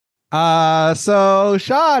So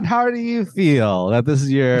Sean, how do you feel that this is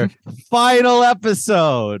your final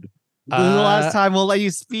episode? This is the last time we'll let you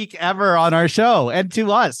speak ever on our show and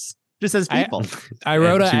to us, just as people. I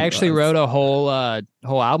actually wrote a whole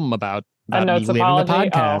album about me leaving the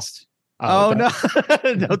podcast. No,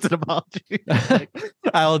 notes and apology.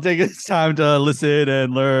 I will take this time to listen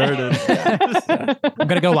and learn. I'm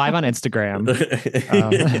gonna go live on Instagram.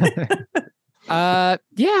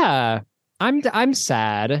 Yeah. I'm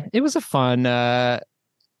sad. It was a fun.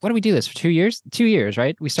 What did we do this for 2 years? 2 years,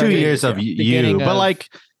 right? We started 2 years of you,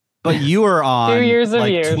 but you were on 2 years of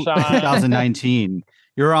you, Sean. 2019.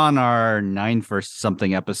 You're on our 9 for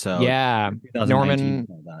something episode. Yeah, Norman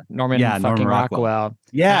fucking Rockwell.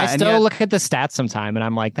 Yeah, I still look at the stats sometime, and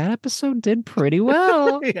I'm like, that episode did pretty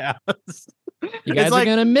well. Yeah, you guys are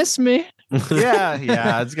gonna miss me.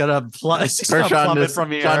 Yeah, it's gonna plummet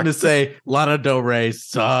from here. Sean to say Lana Del Rey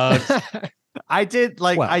sucks. I did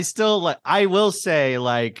I will say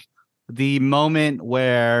the moment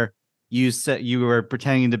where you said you were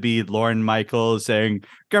pretending to be Lorne Michaels saying,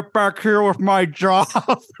 "Get back here with my job,"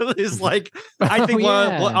 is I think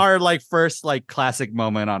one of our first classic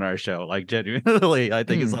moment on our show. Genuinely, I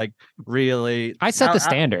think it's really. I set the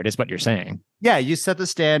standard, is what you're saying. Yeah, you set the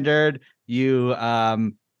standard. You I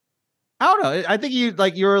don't know. I think you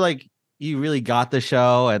you really got the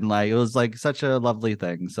show, and it was such a lovely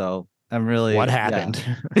thing. So I'm really. What happened?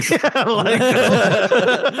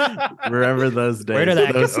 Remember those days? Where did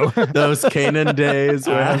that go? Those Canaan days?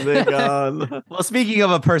 Where have they gone? Well, speaking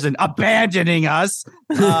of a person abandoning us,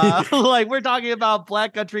 we're talking about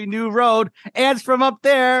Black Country New Road, Ants from Up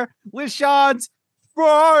There with Sean's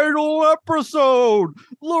final episode.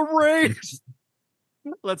 Lorraine.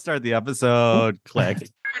 Let's start the episode. Click.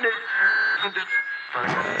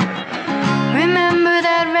 Remember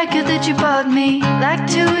that record that you bought me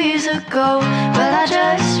 2 years ago? Well, I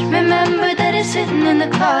just remembered that it's sitting in the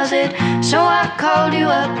closet. So I called you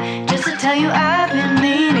up just to tell you I've been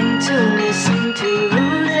meaning to listen to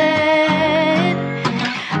that.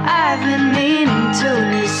 I've been meaning to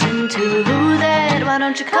listen to that. Why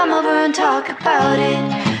don't you come over and talk about it?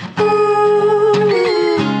 Ooh.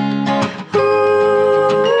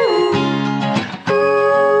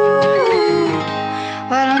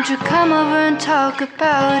 Why don't you come over and talk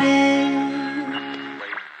about it?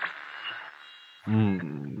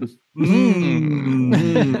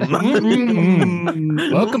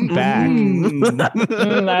 Welcome back.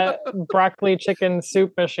 That broccoli chicken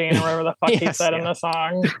soup machine, or whatever the fuck he said in the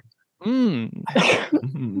song.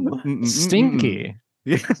 Stinky.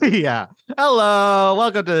 Yeah. Hello.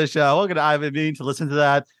 Welcome to the show. Welcome to I've Been Meaning to Listen to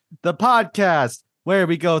That, the podcast where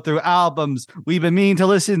we go through albums we've been meaning to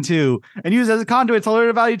listen to and use as a conduit to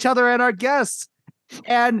learn about each other and our guests.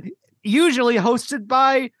 And usually hosted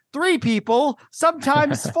by 3 people,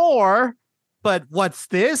 sometimes 4. But what's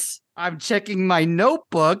this? I'm checking my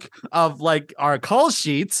notebook of our call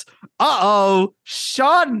sheets.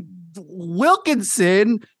 Sean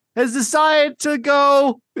Wilkinson has decided to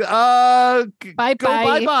go bye-bye. Go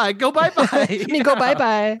bye-bye. Go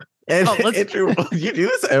bye-bye. And Andrew, you do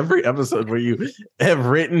this every episode where you have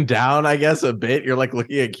written down, I guess, a bit. You're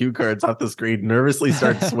looking at cue cards off the screen, nervously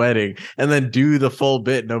start sweating, and then do the full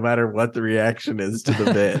bit no matter what the reaction is to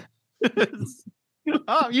the bit.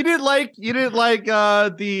 Oh, you didn't like the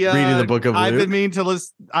reading the book of Luke? I've been meaning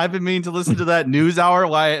to listen to that news hour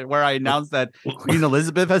where I announced that Queen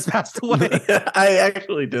Elizabeth has passed away. I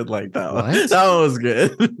actually did like that one. That was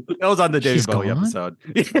good. That was on the David Bowie episode.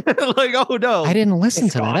 Oh no, I didn't listen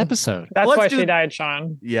to that episode. That's why she died,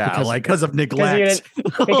 Sean. Yeah, because of neglect.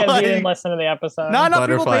 Because you didn't listen to the episode. Not enough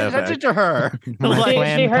people paid attention to her.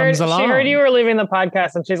 She heard you were leaving the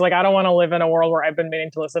podcast, and she's like, I don't want to live in a world where I've been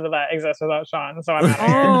meaning to listen to that exists without Sean. So I'm out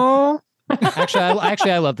of here.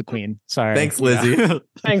 Actually, I love the Queen. Sorry. Thanks, Lizzie. Yeah.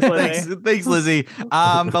 Thanks, Lizzie.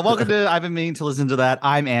 But welcome to I've Been Meaning to Listen to That.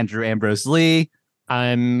 I'm Andrew Ambrose Lee.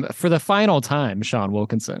 I'm, for the final time, Sean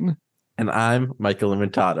Wilkinson. And I'm Michael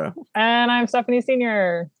Inventato. And I'm Stephanie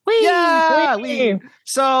Senior. Wee!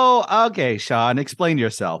 So, okay, Sean, explain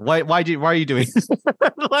yourself. Why are you doing this?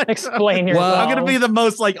 Explain yourself. Well, I'm going to be the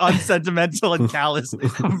most unsentimental and callous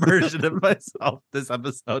version of myself this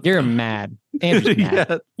episode. You're mad. Andrew's mad.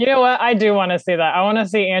 Yeah. You know what? I do want to see that. I want to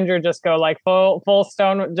see Andrew just go full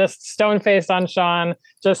stone, just stone faced on Sean.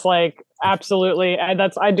 Just absolutely.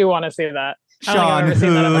 I do want to see that. Sean, I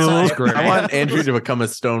want Andrew to become a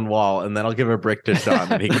stone wall, and then I'll give a brick to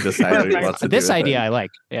Sean, and he can decide what he wants to do. This idea I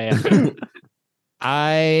like. Yeah.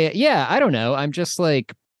 I don't know. I'm just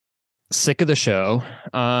sick of the show.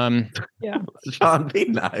 Sean, be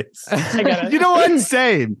nice. I get it. You know what?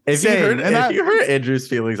 Same. If you Same. hurt, you hurt Andrew's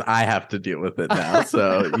feelings, I have to deal with it now.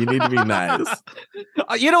 So you need to be nice.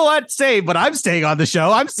 You know what? Same, but I'm staying on the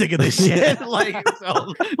show. I'm sick of this shit. Like,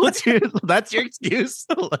 so that's your excuse.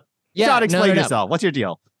 Yeah, John, explain no. yourself. What's your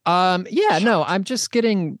deal? Yeah, no, I'm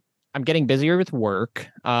getting busier with work.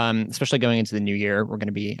 Especially going into the new year. I'm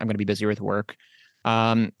gonna be busier with work.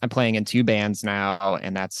 I'm playing in 2 bands now,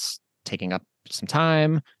 and that's taking up some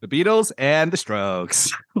time. The Beatles and the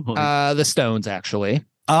Strokes. The Stones, actually.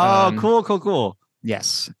 Oh, cool.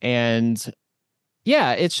 Yes. And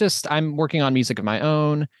yeah, it's just I'm working on music of my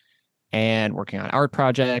own and working on art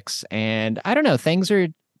projects. And I don't know, things are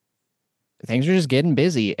just getting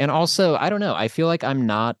busy. And also, I don't know, I feel like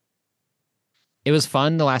it was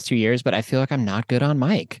fun the last 2 years, but I feel like I'm not good on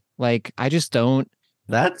mic. Like, I just don't.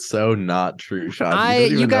 That's so not true, Sean.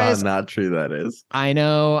 You guys, know how not true that is. I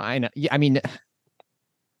know. Yeah, I mean,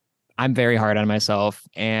 I'm very hard on myself,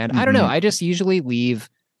 and I don't know. I just usually leave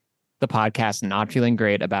the podcast not feeling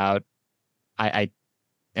great about. I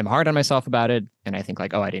am hard on myself about it, and I think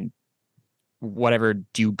like, oh, I didn't. Whatever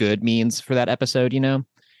do good means for that episode, you know.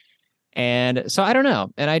 And so I don't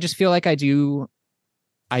know, and I just feel like I do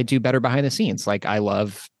better behind the scenes. Like, I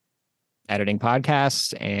love editing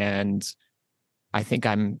podcasts, and I think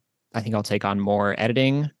I'll take on more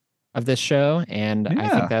editing of this show, and I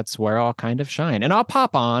think that's where I'll kind of shine. And I'll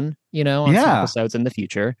pop on, you know, on some episodes in the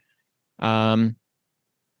future. But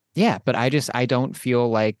I don't feel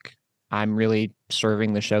like I'm really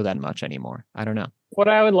serving the show that much anymore. I don't know. What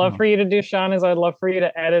I would love for you to do, Sean, is I'd love for you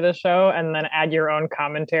to edit a show and then add your own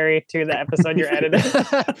commentary to the episode you're editing.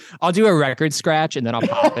 I'll do a record scratch and then I'll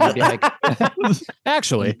pop it and be like,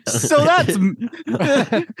 actually. So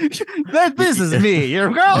this is me.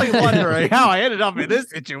 You're probably wondering how I ended up in this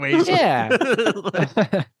situation. Yeah.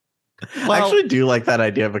 I actually do like that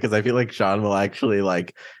idea because I feel like Sean will actually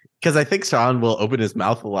like, because I think Sean will open his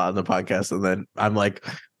mouth a lot in the podcast and then I'm like,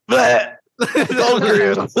 bleh!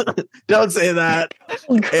 Don't say that.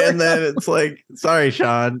 And then it's like, sorry,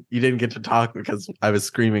 Sean, you didn't get to talk because I was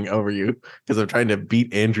screaming over you because I'm trying to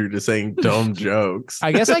beat Andrew to saying dumb jokes.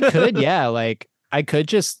 I guess I could, yeah. Like, I could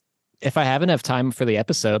just, if I have enough time for the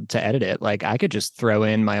episode to edit it, like I could just throw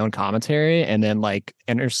in my own commentary and then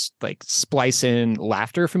splice in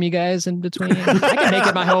laughter from you guys in between. I can make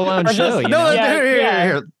it my whole own show. You know?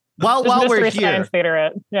 Here. While we're here,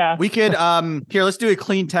 theater it. We could here. Let's do a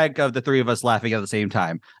clean tag of the 3 of us laughing at the same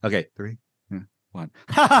time. Okay, 3, 2, 1.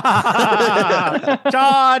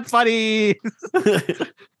 John, funny.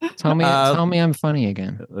 Tell me I'm funny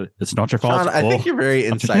again. It's not your fault. Sean, I think you're very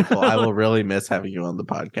insightful. I will really miss having you on the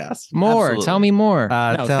podcast. More. Absolutely. Tell me more.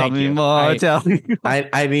 Tell me more. Tell me.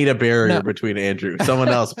 I need a barrier between Andrew. Someone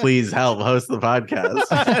else, please help host the podcast.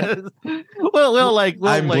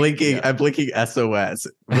 I'm blinking. Yeah. I'm blinking SOS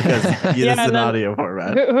because this is an audio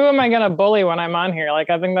format. Who am I gonna bully when I'm on here? Like,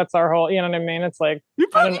 I think that's our whole. You know what I mean? It's like you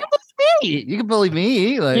can bully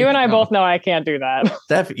me. Like, you and I both know I can't do that.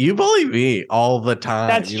 Steph, you bully me all the time.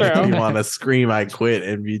 That's true. You want to scream, I quit,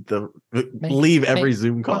 and leave every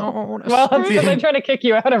Zoom call. Well, that's because I try to kick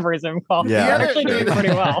you out of every Zoom call. Yeah, you actually do pretty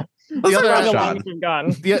well.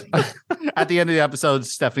 At the end of the episode,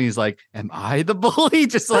 Stephanie's like, "Am I the bully?"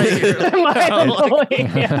 Just like, am I the bully?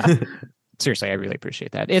 Yeah. Seriously, I really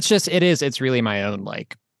appreciate that. It's really my own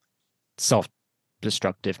like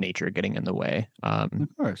self-destructive nature getting in the way. Of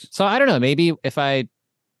course. So I don't know. Maybe if I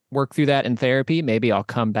work through that in therapy, maybe I'll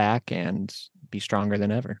come back and be stronger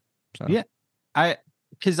than ever. So. Yeah,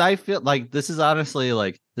 because I feel like this is honestly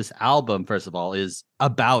like this album. First of all, is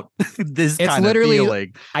about this kind of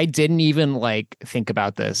feeling. I didn't even like think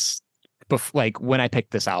about this, like when I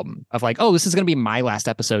picked this album of like, oh, this is gonna be my last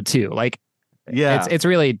episode too. Like, yeah, it's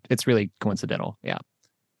really coincidental. Yeah,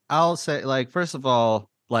 I'll say like first of all,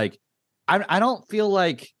 like I don't feel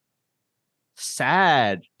like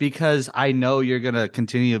sad because I know you're gonna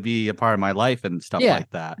continue to be a part of my life and stuff like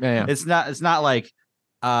that. Yeah. It's not like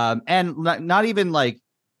and not even like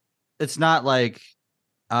it's not like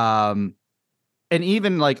and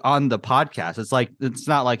even like on the podcast it's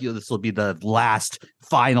not like this will be the last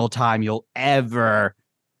final time you'll ever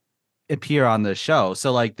appear on the show.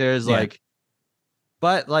 So like there's like,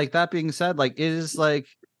 but like that being said, like it is like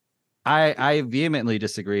I vehemently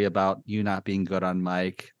disagree about you not being good on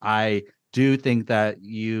mic. I do think that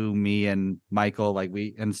you, me, and Michael, like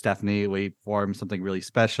we and Stephanie, we form something really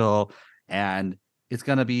special, and it's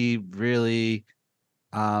gonna be really,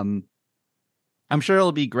 I'm sure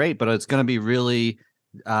it'll be great, but it's gonna be really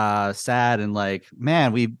sad and like,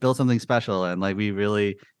 man, we built something special, and like we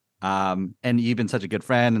really, and you've been such a good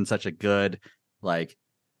friend and such a good like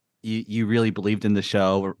you really believed in the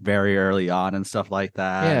show very early on and stuff like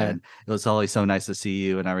that. Yeah. And it was always so nice to see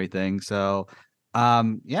you and everything. So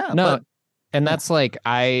yeah. No, But and that's like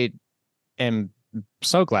I am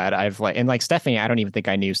so glad and like Stephanie, I don't even think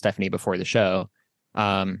I knew Stephanie before the show.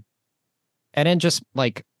 And then just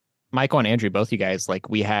like Michael and Andrew, both you guys, like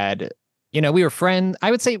we had, we were friends.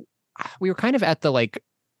 I would say we were kind of at the like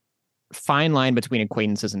fine line between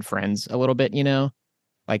acquaintances and friends a little bit,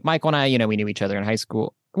 like Michael and I, we knew each other in high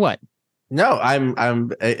school. What? No,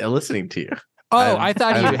 I'm listening to you. Oh, I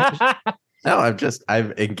thought you. No,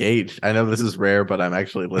 I've engaged. I know this is rare, but I'm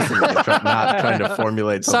actually listening and not trying to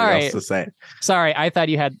formulate something else to say. Sorry, I thought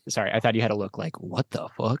you had a look like, what the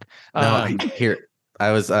fuck? No,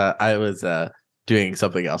 I was doing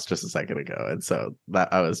something else just a second ago, and so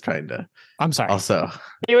that I was trying to. I'm sorry. Also,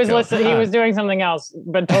 he was listening. He was doing something else,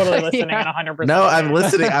 but totally listening 100%. No, I'm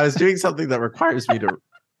listening. I was doing something that requires me to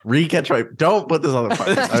re-catch my. Don't put this on the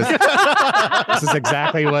podcast. This is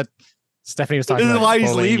exactly what Stephanie was talking this about. is why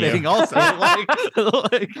he's leaving. Also,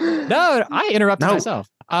 no, I interrupted myself.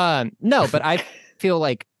 No, but I feel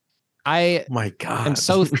like my God, I'm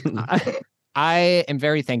so. I am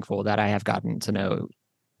very thankful that I have gotten to know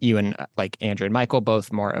you and like Andrew and Michael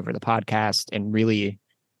both more over the podcast, and really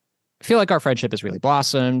feel like our friendship has really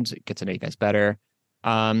blossomed. Get to know you guys better.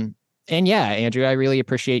 And yeah, Andrew, I really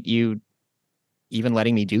appreciate you even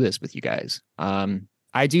letting me do this with you guys.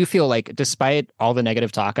 I do feel like, despite all the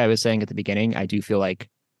negative talk I was saying at the beginning, I do feel like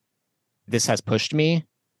this has pushed me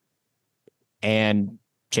and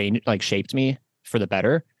shaped me for the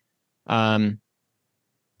better. And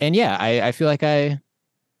yeah, I feel like I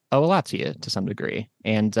owe a lot to you to some degree,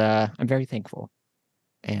 and I'm very thankful.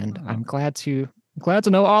 And I'm glad to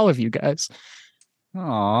know all of you guys.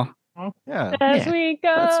 Aw. Yeah. As we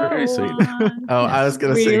go. That's very sweet. on, I was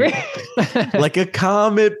gonna sing like a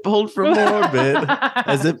comet pulled from orbit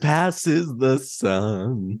as it passes the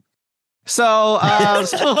sun. So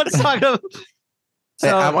let's talk about.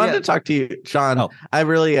 So I wanted to talk to you, Sean. Oh. I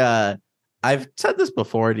really I've said this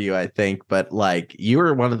before to you, I think, but like you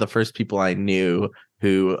were one of the first people I knew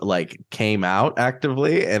who like came out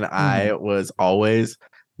actively, and I was always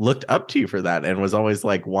looked up to you for that and was always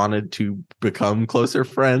like wanted to become closer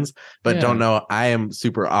friends, but don't know. I am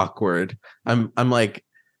super awkward. I'm like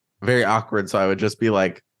very awkward, so I would just be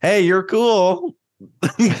like, "Hey, you're cool."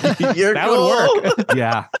 You're that cool. would work.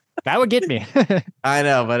 Yeah. That would get me. I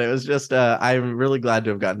know, but it was just I'm really glad to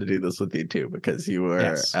have gotten to do this with you too, because you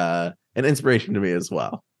were an inspiration to me as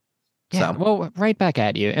well. Yeah, So. well, right back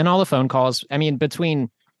at you. And all the phone calls. I mean,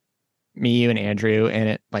 between me, you, and Andrew, and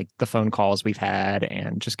it like the phone calls we've had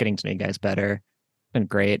and just getting to know you guys better, been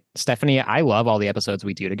great. Stephanie, I love all the episodes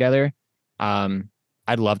we do together. I'd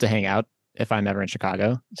love to hang out if I'm ever in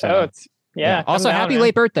Chicago. So yeah. Also, come down, happy man.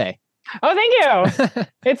 late birthday. Oh, thank you.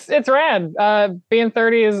 It's rad. Being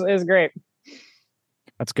 30 is great.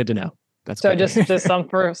 That's good to know. That's So good to just some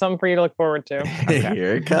for you to look forward to.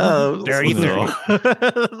 Here it comes. Dirty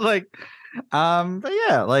 30. Like but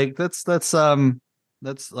yeah, like that's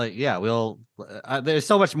like, yeah, we'll there's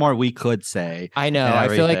so much more we could say. I know. and I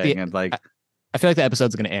feel like everything, and like I feel like the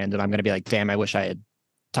episode's going to end and I'm going to be like, damn, I wish I had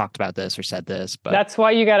talked about this or said this. But That's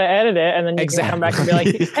why you got to edit it, and then you can come back and be like,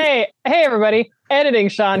 hey, everybody, editing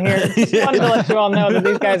Sean here. Just wanted to let you all know that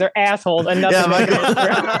these guys are assholes and nothing. Yeah, Michael.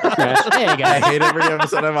 Hey, I guys. hate every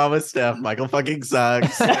episode I'm on with Steph. Michael fucking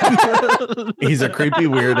sucks. He's a creepy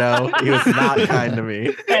weirdo. He was not kind to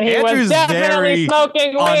me. And he Andrew's was definitely very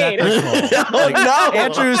smoking weed. unethical. Oh, Like, no.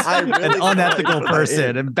 Andrew's I really an unethical put it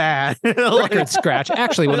person in. and bad. Record scratch.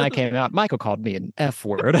 Actually, when I came out, Michael called me an F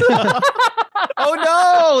word. Oh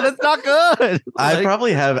no, that's not good. I Like,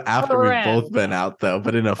 probably have after Correct. we've both been out though,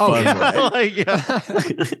 but in a fun yeah. like, yeah.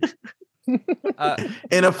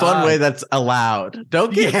 in a fun way that's allowed.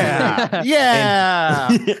 Don't get Yeah.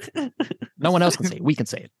 Yeah. No one else can say it. We can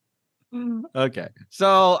say it. Okay.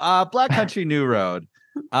 So Black Country New Road.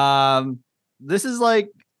 This is like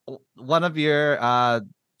one of your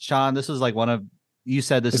Sean, this is like one of you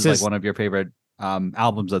said this is like one of your favorite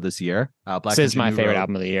albums of this year. Black This is Country my New favorite Road.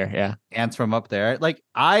 album of the year. Yeah. Ants from Up There. Like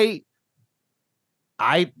I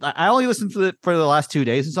only listened to it for the last 2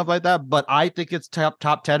 days and stuff like that, but I think it's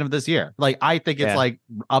top 10 of this year. Like I think it's like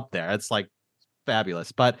up there. It's like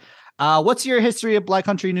fabulous. But what's your history of Black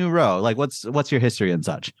Country New Road? Like what's your history and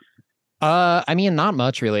such? I mean, not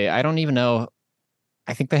much really. I don't even know.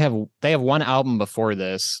 I think they have one album before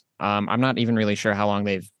this. I'm not even really sure how long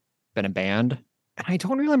they've been a band. And I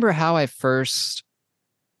don't remember how I first.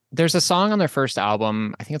 There's a song on their first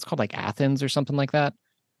album. I think it's called like Athens or something like that.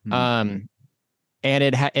 And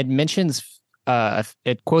it mentions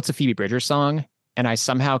it quotes a Phoebe Bridgers song, and I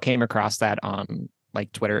somehow came across that on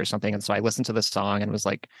like Twitter or something, and so I listened to this song and was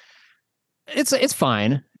like, it's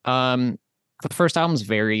fine. The first album's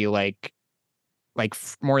very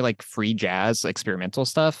more like free jazz experimental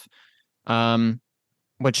stuff,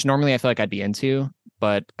 which normally I feel like I'd be into,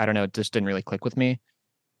 but I don't know, it just didn't really click with me.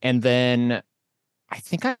 And then I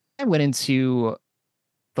think I went into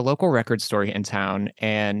the local record store in town,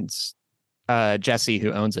 and Jesse,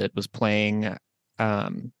 who owns it, was playing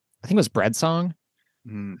I think it was Bread Song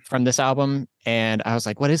from this album, and I was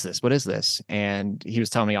like, what is this? And he was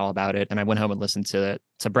telling me all about it, and I went home and listened to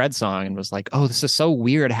Bread Song and was like, oh, this is so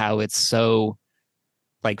weird how it's so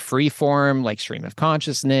like free form, like stream of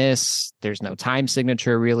consciousness. There's no time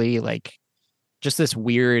signature really, like just this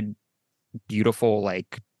weird, beautiful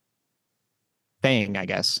like thing, I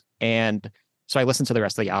guess. And so I listened to the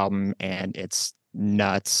rest of the album, and it's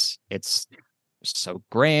nuts. It's so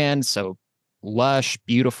grand, so lush,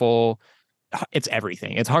 beautiful. It's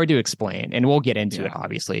everything. It's hard to explain, and we'll get into it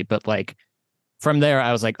obviously, but like from there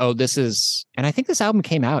I was like, oh, this is, and I think this album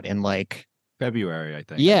came out in like February, I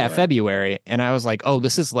think. Yeah, February. And I was like, oh,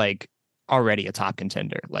 this is like already a top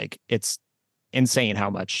contender. Like, it's insane how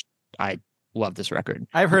much I love this record.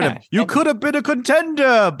 I've heard of you could have been a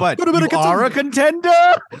contender, but you are a contender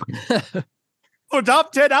for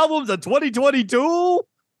top 10 albums of 2022.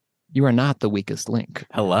 You are not the weakest link.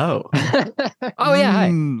 Hello. Oh yeah, hi.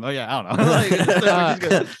 Oh yeah, I don't know.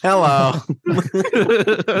 Hello.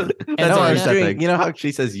 And That's what I was then- doing. You know how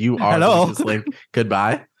she says you are Hello. Lucas Link?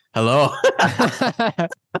 Goodbye. Hello.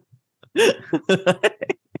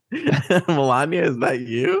 Melania, is that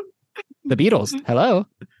you? The Beatles. Hello.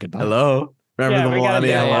 Goodbye. Hello. Remember the we gotta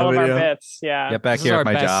Melania do all Hello of our video? bits. Yeah. Get back This is here our at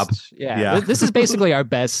my best- job. Yeah. Yeah. This is basically our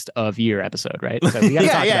best of year episode, right? So we gotta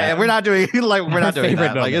talk Yeah, about we're not doing like we're not doing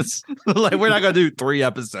Favorite that. Like it's like we're not gonna do 3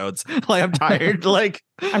 episodes. Like I'm tired. Like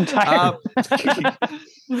I'm tired.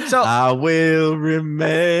 so I will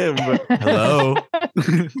remember. Hello.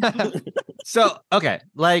 So okay,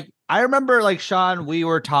 like I remember like Sean, we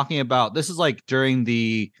were talking about this is like during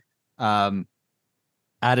the I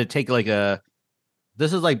had to take like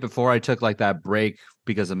this is like before I took like that break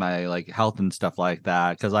because of my like health and stuff like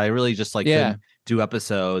that, because I really just like Yeah. couldn't do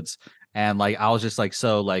episodes, and like I was just like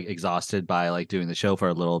so like exhausted by like doing the show for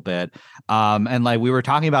a little bit. And like we were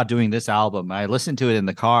talking about doing this album. I listened to it in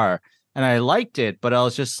the car and I liked it, but I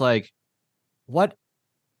was just like, what?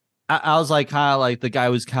 I was like kind of like the guy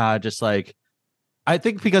was kind of just like, I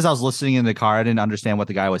think because I was listening in the car, I didn't understand what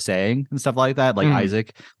the guy was saying and stuff like that, like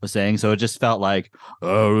Isaac was saying. So it just felt like, yeah,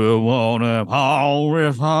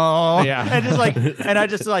 and just like, and I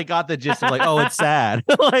just like got the gist of like, oh, it's sad,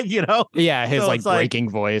 like his so like it's like- breaking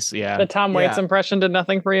voice. Yeah. The Tom Waits Yeah. impression did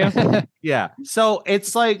nothing for you. yeah. So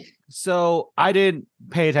it's like, so I didn't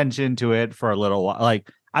pay attention to it for a little while. Like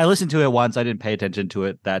I listened to it once, I didn't pay attention to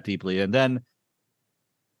it that deeply, and then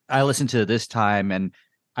I listened to it this time, and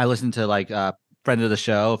I listened to like friend of the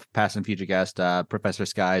show, past and future guest, Professor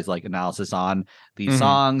Sky's like analysis on these Mhm.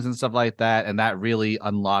 songs and stuff like that, and that really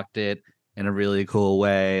unlocked it in a really cool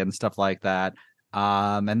way and stuff like that.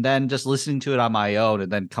 And then just listening to it on my own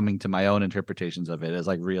and then coming to my own interpretations of it is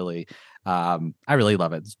like really, I really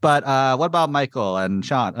love it. But what about Michael and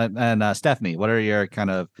Sean and Stephanie? What are your kind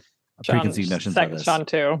of preconceived notions of this? Sean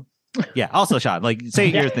too. Yeah, also Sean, like say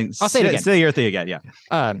Yeah. your thing. I'll say it again. Say your thing again. Yeah.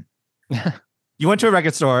 You went to a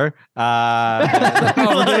record store.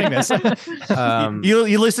 Oh, we're doing this.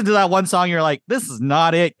 You listen to that one song, you're like, this is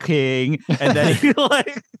not it, King. And then you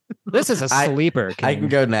like, This is a sleeper. I can King.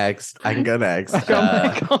 go next. When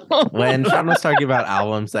When Sean was talking about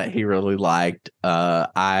albums that he really liked,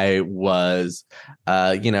 I was,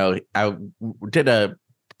 I did a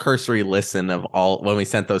cursory listen of all when we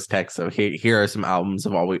sent those texts. So here are some albums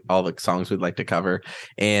of all the songs we'd like to cover,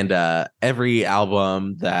 and every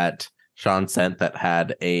album that Sean sent that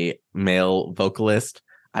had a male vocalist,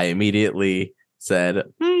 I immediately said,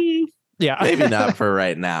 Yeah. maybe not for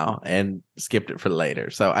right now, and skipped it for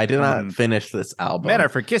later. So I did not finish this album. men are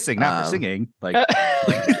for kissing, not for singing. Like,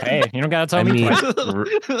 Hey, you don't gotta tell I me mean, twice.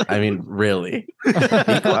 really.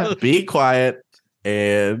 Be quiet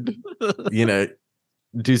and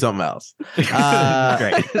do something else.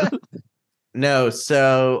 great. No,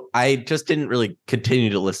 so I just didn't really continue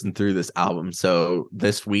to listen through this album. So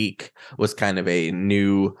this week was kind of a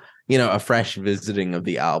new, a fresh visiting of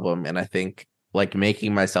the album. And I think like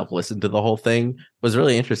making myself listen to the whole thing was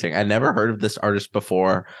really interesting. I never heard of this artist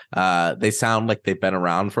before. They sound like they've been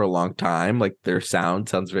around for a long time. Like their sound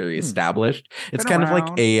sounds very established. It's kind of like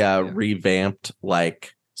a revamped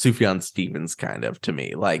like Sufjan Stevens kind of to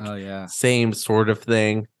me. Like Oh yeah. same sort of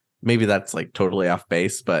thing. Maybe that's like totally off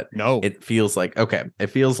base, but No. it feels like a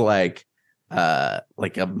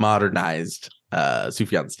modernized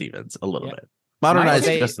Sufjan Stevens a little bit. Modernized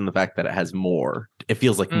just in the fact that it has more. It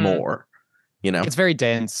feels like more, you know? It's very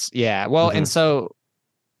dense. Yeah. Well, and so,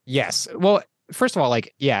 yes. Well, first of all,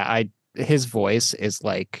 like, yeah, his voice is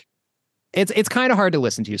like, it's kind of hard to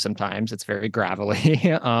listen to sometimes. It's very gravelly.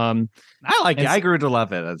 I like it. I grew to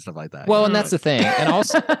love it and stuff like that. Well, and that's the thing. And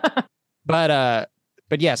also, but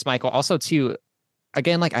yes, Michael, also too,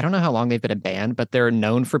 again, like, I don't know how long they've been a band, but they're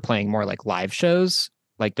known for playing more like live shows.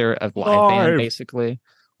 Like they're a live band, basically.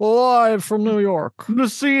 Live from New York.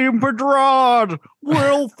 Nassim Pedrad,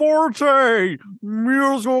 Will Forte,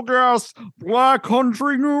 musical guest, Black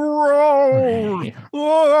Country New Road.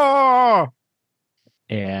 Ah!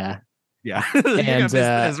 Yeah. Yeah. And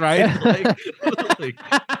this, right?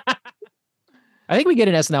 I think we get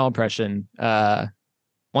an SNL impression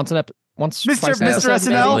once Mr.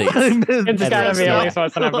 SNL. It's gotta be at least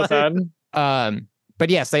once an episode. But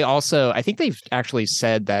yes, they also, I think they've actually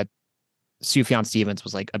said that Sufjan Stevens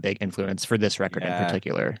was like a big influence for this record in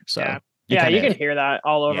particular. So you can hear that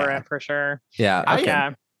all over it for sure.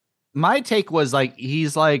 Yeah. My take was like,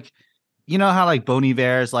 he's like, you know how like Bon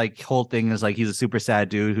Iver's like whole thing is like he's a super sad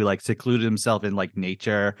dude who like secluded himself in like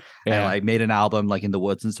nature and like made an album like in the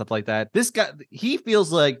woods and stuff like that. This guy, he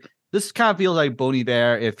feels like this kind of feels like Bon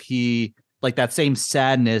Iver if he like that same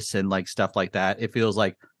sadness and like stuff like that. It feels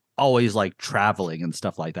like always like traveling and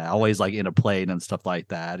stuff like that, always like in a plane and stuff like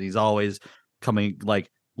that. He's always coming like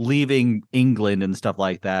leaving England and stuff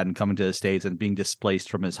like that and coming to the States and being displaced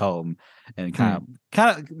from his home and kind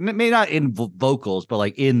of maybe not in vocals but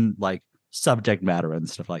like in like subject matter and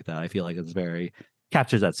stuff like that. I feel like it's very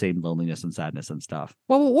captures that same loneliness and sadness and stuff.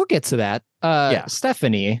 Well, we'll get to that.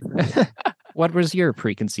 Stephanie, what was your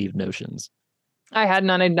preconceived notions? I had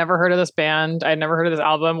none. I'd never heard of this band. I'd never heard of this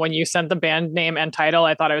album. When you sent the band name and title,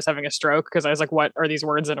 I thought I was having a stroke because I was like, what are these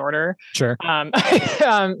words in order? Sure.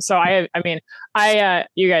 So I mean,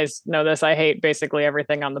 you guys know this. I hate basically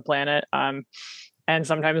everything on the planet. And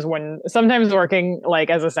sometimes working like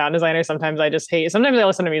as a sound designer, sometimes I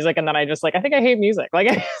listen to music and then I just like, I think I hate music.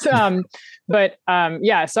 Like, so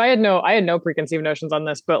I had no preconceived notions on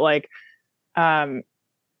this, but like, I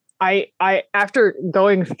after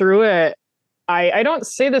going through it, I don't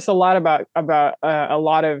say this a lot about a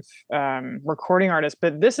lot of recording artists,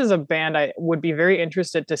 but this is a band I would be very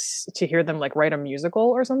interested to hear them like write a musical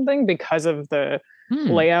or something because of the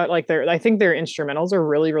layout. Like I think their instrumentals are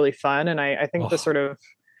really, really fun. And I think the sort of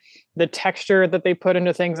the texture that they put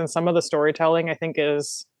into things and some of the storytelling I think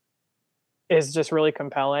is just really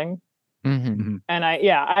compelling. Mm-hmm. And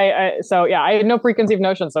I had no preconceived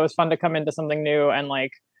notions. So it was fun to come into something new and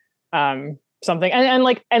like, something and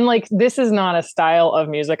like this is not a style of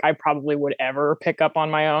music I probably would ever pick up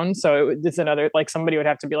on my own. So it's another like somebody would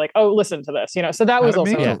have to be like, oh, listen to this, you know. So that was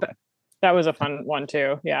also that was a fun one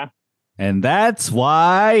too. Yeah. And that's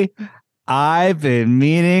why I've been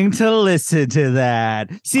meaning to listen to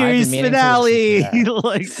that series finale.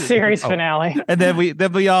 Series finale. And then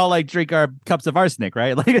we all like drink our cups of arsenic,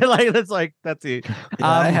 right? Like that's it.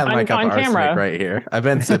 I have my cup of arsenic right here. I've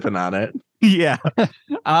been sipping on it. Yeah.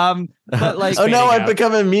 But like I've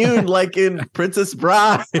become immune like in Princess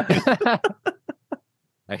Bride. I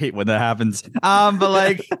hate when that happens. But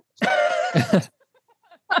like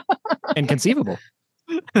inconceivable.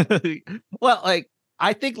 Well, like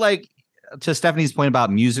I think like to Stephanie's point about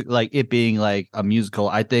music, like it being like a musical,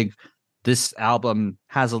 I think this album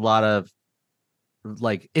has a lot of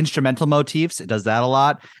like instrumental motifs. It does that a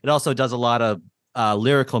lot. It also does a lot of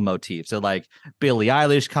lyrical motifs. So like Billie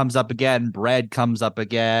Eilish comes up again, Bread comes up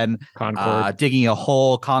again, Concord. Digging a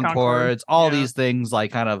Hole, Concords, all these things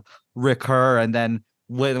like kind of recur. And then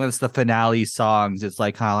when it's the finale songs, it's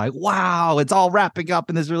like kind of like, wow, it's all wrapping up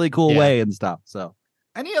in this really cool way and stuff. So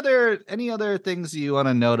any other things you want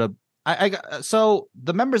to note? So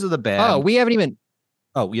the members of the band. Oh, we haven't even.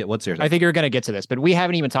 Oh yeah, what's yours? I think you're gonna get to this, but we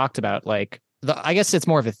haven't even talked about like I guess it's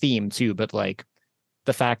more of a theme too, but like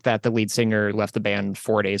the fact that the lead singer left the band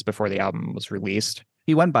 4 days before the album was released.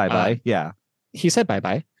 He went bye-bye. Yeah. He said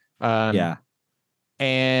bye-bye. Yeah.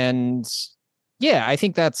 And yeah, I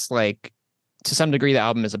think that's like to some degree the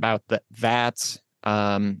album is about that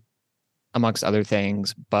amongst other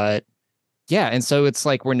things. But yeah, and so it's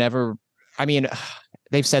like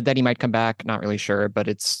they've said that he might come back, not really sure, but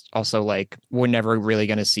it's also like we're never really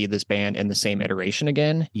going to see this band in the same iteration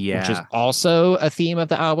again. Yeah. Which is also a theme of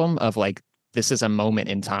the album of like this is a moment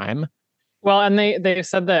in time. Well, and they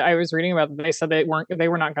said that I was reading about. They said they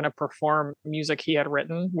were not going to perform music he had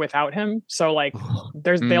written without him. So like,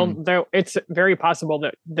 it's very possible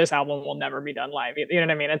that this album will never be done live. You know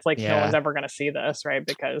what I mean? It's like no one's ever going to see this, right?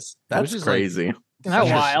 Because that's crazy. Isn't that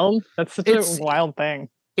wild? That's such a wild thing.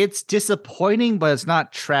 it's disappointing, but it's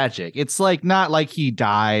not tragic. It's like not like he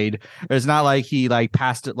died. It's not like he like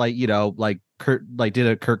passed it, like, you know, like Kurt, like did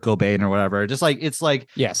a Kurt Cobain or whatever. Just like it's like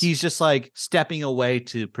Yes. he's just like stepping away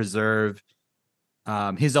to preserve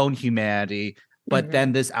his own humanity. But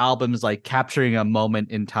then this album is like capturing a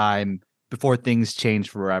moment in time before things change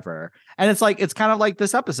forever. And it's like it's kind of like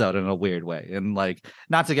this episode in a weird way. And like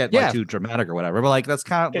not to get like too dramatic or whatever, but like that's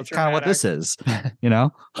kind of what this is, you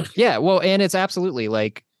know? Yeah, well, and it's absolutely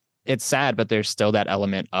like it's sad, but there's still that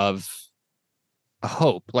element of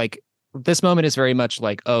hope. Like this moment is very much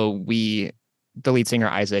like, oh, the lead singer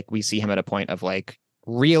Isaac, we see him at a point of like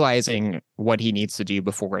realizing what he needs to do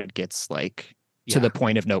before it gets like to the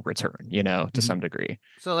point of no return, you know, to some degree.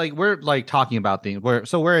 So like we're like talking about themes.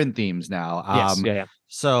 We're in themes now. Yes, yeah.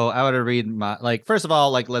 So I want to read my like first of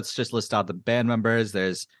all, like let's just list out the band members.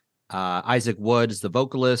 There's Isaac Woods, the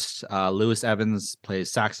vocalist. Lewis Evans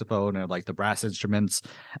plays saxophone and like the brass instruments.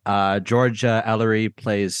 Georgia Ellery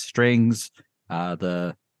plays strings,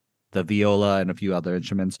 the viola and a few other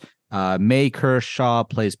instruments. May Kershaw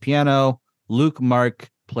plays piano. Luke Mark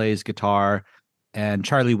plays guitar. And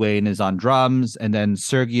Charlie Wayne is on drums, and then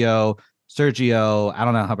Sergio, I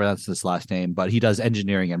don't know how to pronounce this last name, but he does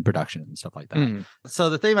engineering and production and stuff like that. So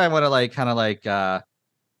the thing I want to like kind of like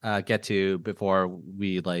get to before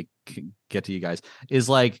we like get to you guys is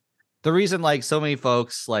like the reason like so many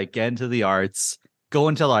folks like get into the arts, go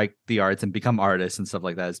into like the arts and become artists and stuff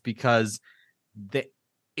like that is because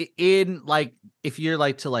in like if you're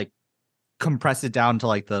like to like compress it down to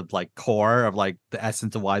like the like core of like the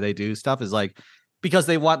essence of why they do stuff is like because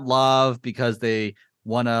they want love, because they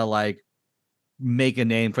want to like make a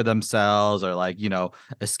name for themselves or like, you know,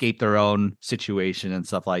 escape their own situation and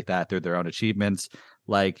stuff like that through their own achievements.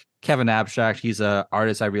 Like Kevin Abstract, he's a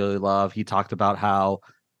artist I really love. He talked about how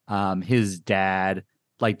his dad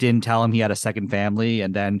like didn't tell him he had a second family,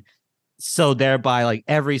 and then so thereby like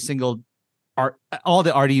every single art, all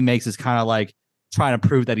the art he makes is kind of like trying to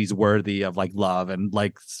prove that he's worthy of like love and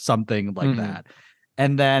like something like that.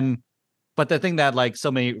 And then but the thing that like so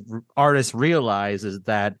many artists realize is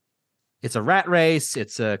that it's a rat race.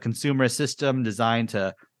 It's a consumer system designed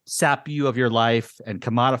to sap you of your life and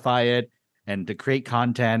commodify it and to create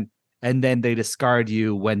content. And then they discard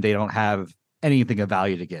you when they don't have anything of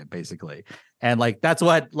value to give, basically. And like, that's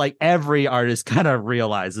what like every artist kind of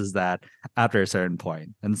realizes that after a certain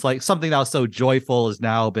point. And it's like something that was so joyful has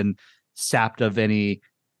now been sapped of any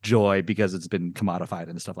joy because it's been commodified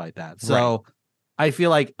and stuff like that. So I feel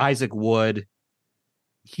like Isaac Wood,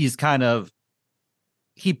 he's kind of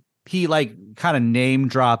he like kind of name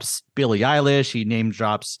drops Billie Eilish. He name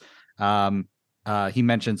drops he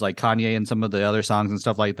mentions like Kanye and some of the other songs and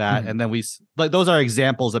stuff like that. And then we like those are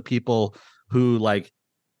examples of people who like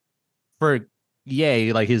for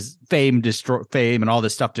like his fame and all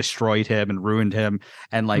this stuff destroyed him and ruined him.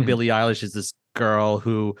 And like Billie Eilish is this girl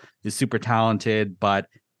who is super talented, but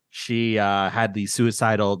she had these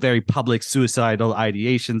very public suicidal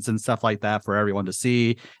ideations and stuff like that for everyone to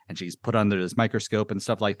see. And she's put under this microscope and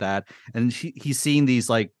stuff like that. And he's seen these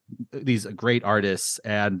great artists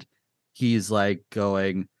and he's like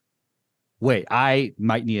going, wait, I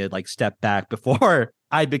might need to like step back before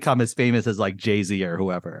I become as famous as like Jay-Z or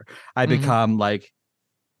whoever. I become like,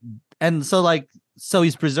 and so like, so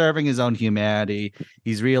he's preserving his own humanity.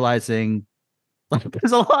 He's realizing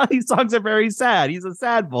because a lot of these songs are very sad. He's a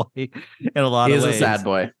sad boy in a lot of ways. He is a sad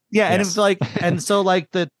boy. Yeah, and it's like, and so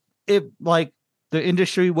like the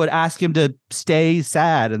industry would ask him to stay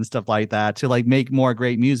sad and stuff like that to like make more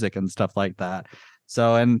great music and stuff like that.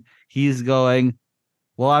 So and he's going,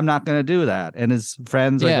 well, I'm not going to do that. And his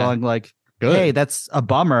friends are going like, hey, that's a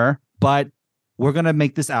bummer, but we're going to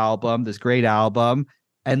make this great album,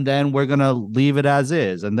 and then we're going to leave it as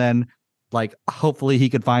is, and then. Like, hopefully he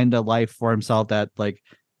could find a life for himself that like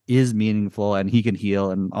is meaningful and he can heal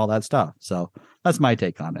and all that stuff. So that's my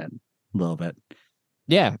take on it a little bit.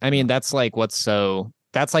 Yeah. I mean, that's like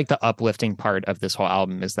that's like the uplifting part of this whole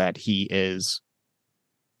album is that he's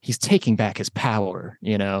taking back his power,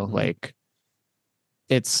 you know, like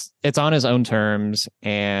it's on his own terms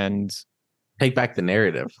and take back the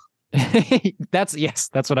narrative. That's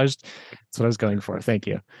what I was going for. Thank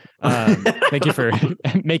you. Thank you for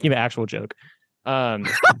making the actual joke.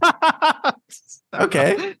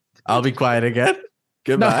 Okay, I'll be quiet again.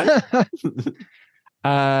 Goodbye.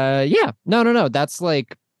 No. That's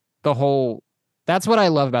like that's what I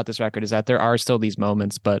love about this record is that there are still these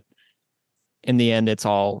moments, but in the end, it's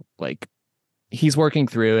all like he's working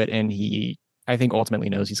through it and I think ultimately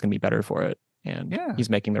knows he's going to be better for it. And he's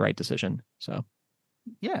making the right decision. So.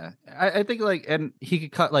 Yeah, I think like, and he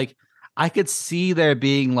could cut like, I could see there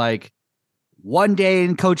being like one day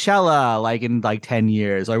in Coachella, like in like 10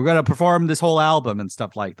 years, like we're going to perform this whole album and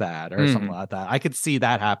stuff like that, or something like that. I could see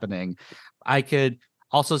that happening. I could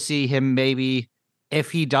also see him maybe,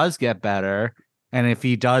 if he does get better and if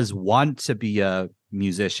he does want to be a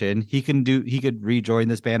musician, he could rejoin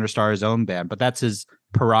this band or start his own band, but that's his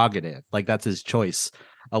prerogative. Like that's his choice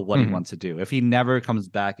of what he wants to do. If he never comes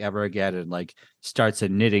back ever again and like starts a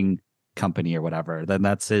knitting company or whatever, then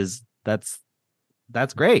that's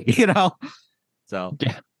great, you know? So,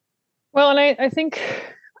 yeah. Well, and I think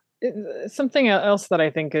something else that I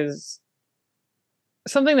think is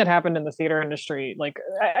something that happened in the theater industry. Like,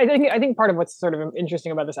 I think part of what's sort of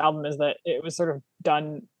interesting about this album is that it was sort of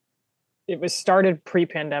done. It was started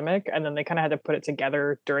pre-pandemic, and then they kind of had to put it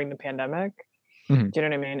together during the pandemic. Do you know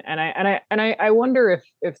what I mean? And I wonder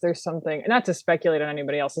if there's something, not to speculate on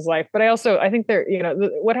anybody else's life, but I think there, you know,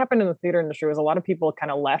 what happened in the theater industry was a lot of people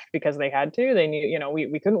kind of left because they had to. They knew, you know,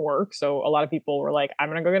 we couldn't work, so a lot of people were like, I'm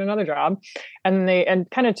gonna go get another job, and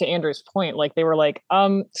kind of to Andrew's point, like they were like,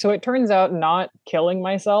 so it turns out not killing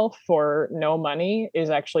myself for no money is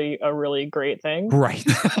actually a really great thing, right?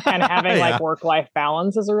 And having like work-life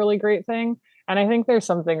balance is a really great thing, and I think there's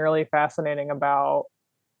something really fascinating about.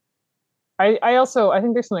 I also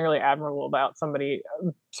think there's something really admirable about somebody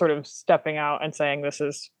sort of stepping out and saying this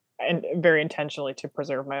is, and very intentionally, to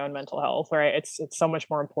preserve my own mental health. Right? It's so much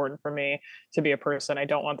more important for me to be a person. I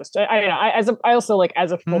don't want this to. I also like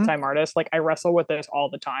as a full-time artist, like I wrestle with this all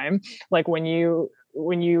the time. Like when you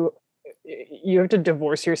have to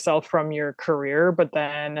divorce yourself from your career, but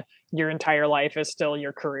then your entire life is still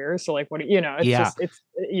your career. So like, what, you know,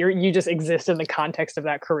 you just exist in the context of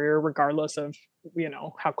that career, regardless of, you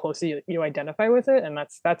know, how closely you identify with it. And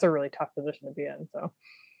that's a really tough position to be in. So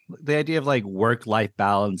the idea of like work-life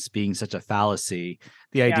balance being such a fallacy,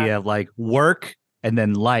 the idea of like work and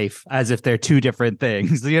then life as if they're two different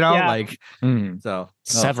things, you know, like, so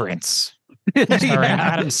Severance. Starring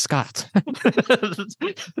Adam Scott.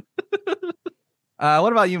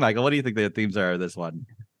 What about you, Michael? What do you think the themes are of this one?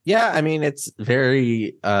 Yeah, I mean, it's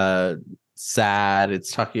very sad.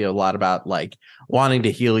 It's talking a lot about like wanting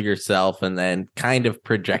to heal yourself and then kind of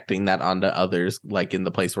projecting that onto others, like in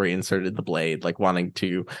the place where he inserted the blade, like wanting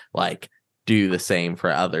to like do the same for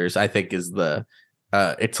others. I think is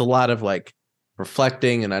it's a lot of like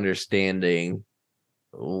reflecting and understanding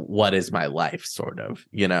what is my life, sort of,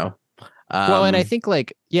 you know. Well, and I think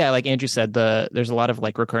like Andrew said, there's a lot of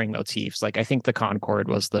like recurring motifs. Like I think the Concord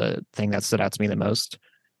was the thing that stood out to me the most,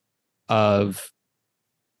 of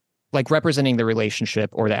like representing the relationship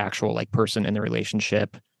or the actual like person in the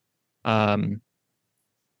relationship, and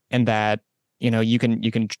that, you know, you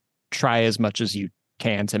can try as much as you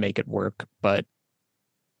can to make it work, but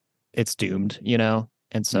it's doomed, you know,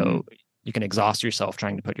 and so you can exhaust yourself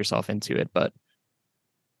trying to put yourself into it, but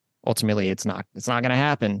ultimately it's not going to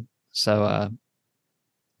happen. So,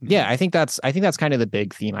 yeah, I think that's kind of the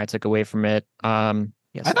big theme I took away from it.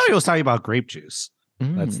 Yes, I thought he was talking about grape juice.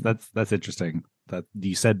 That's interesting that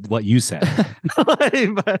you said what you said.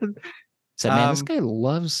 Said, man, this guy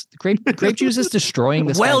loves grape juice is destroying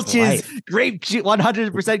this Welch's guy's life. Grape juice,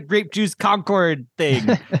 100% grape juice Concord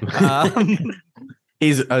thing.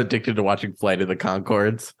 He's addicted to watching Flight of the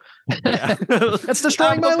Conchords. Yeah. That's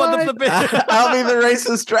destroying my life. I'll be the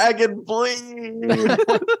racist dragon, please.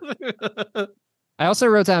 I also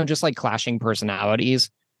wrote down just like clashing personalities,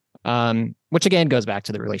 which again goes back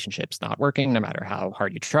to the relationships not working no matter how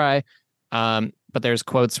hard you try. But there's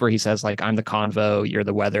quotes where he says like, I'm the convo, you're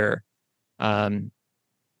the weather. And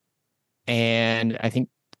I think,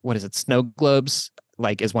 what is it? Snow globes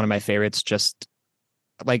like is one of my favorites, just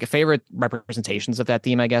like favorite representations of that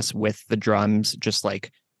theme, I guess, with the drums just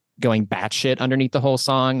like going batshit underneath the whole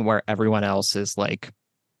song, where everyone else is like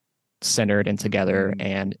centered and together,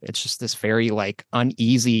 and it's just this very like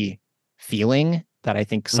uneasy feeling that I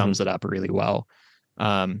think sums it up really well.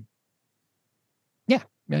 Yeah.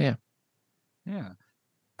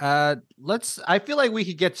 I feel like we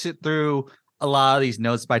could get through a lot of these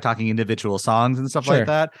notes by talking individual songs and stuff like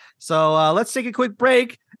that. So let's take a quick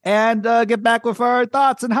break and get back with our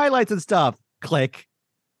thoughts and highlights and stuff. Click.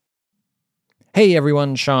 Hey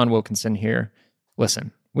everyone, Sean Wilkinson here.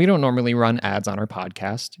 Listen, we don't normally run ads on our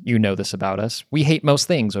podcast. You know this about us. We hate most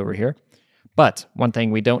things over here. But one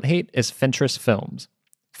thing we don't hate is Fentress Films.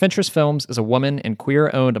 Fentress Films is a woman and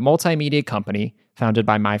queer-owned multimedia company founded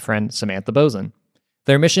by my friend Samantha Bozen.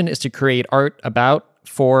 Their mission is to create art about,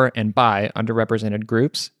 for, and by underrepresented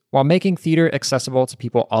groups while making theater accessible to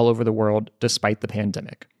people all over the world despite the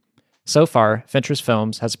pandemic. So far, Fentress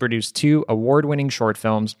Films has produced 2 award-winning short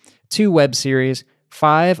films, 2 web series,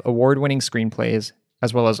 5 award-winning screenplays,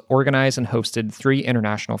 as well as organized and hosted 3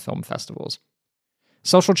 international film festivals.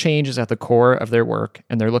 Social change is at the core of their work,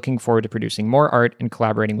 and they're looking forward to producing more art and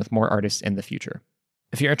collaborating with more artists in the future.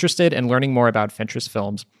 If you're interested in learning more about Fentress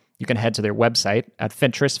Films, you can head to their website at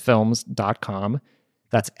fentressfilms.com.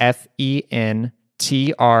 That's FENTRESS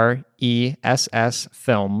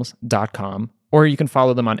films.com. Or you can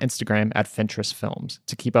follow them on Instagram at Fentress Films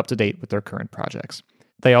to keep up to date with their current projects.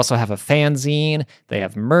 They also have a fanzine. They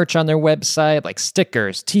have merch on their website, like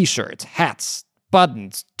stickers, t-shirts, hats,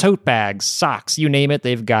 buttons, tote bags, socks, you name it,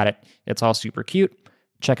 they've got it. It's all super cute.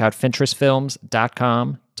 Check out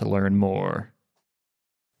fentressfilms.com to learn more.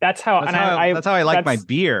 That's how I like my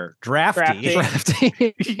beer. Drafty.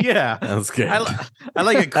 Yeah. That's good. I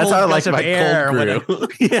like a cold That's how I gush like of my air. cold brew.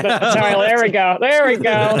 That's how there we go. There we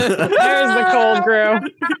go. There's the cold brew.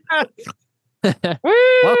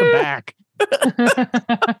 Welcome back. Do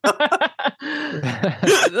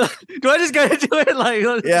I just gotta do it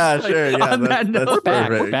like Yeah, sure. Yeah, on that that's note?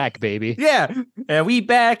 perfect. Back, baby. Yeah. And we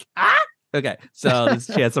back. Okay. So this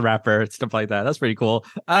Chance the Rapper, stuff like that. That's pretty cool.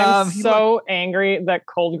 I'm so angry that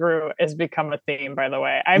cold brew has become a theme, by the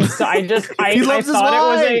way. I thought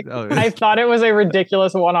it was a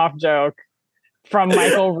ridiculous one-off joke from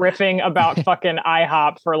Michael riffing about fucking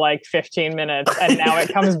IHOP for like 15 minutes, and now it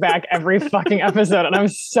comes back every fucking episode, and I'm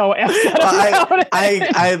so upset about it.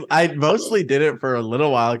 I mostly did it for a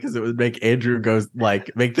little while because it would make Andrew go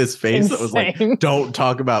make this face that was like, "Don't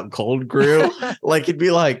talk about cold brew." Like he'd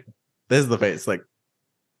be like, "This is the face," like,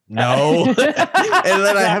 no. And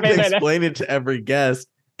then I have to explain it to every guest.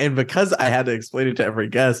 And because I had to explain it to every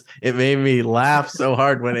guest, it made me laugh so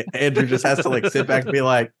hard when Andrew just has to like sit back and be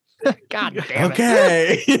like, God damn it.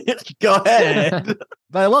 okay, go ahead.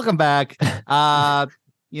 But welcome back.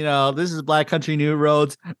 This is Black Country New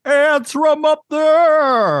Roads. Ants from up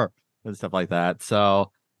there and stuff like that.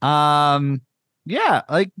 So,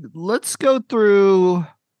 let's go through.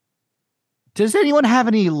 Does anyone have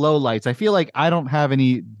any lowlights? I feel like I don't have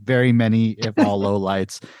very many, if all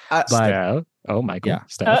lowlights. Steph. Oh, Michael. Yeah.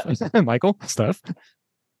 Steph. Michael. Steph.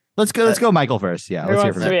 Let's go, Michael first. Yeah. Who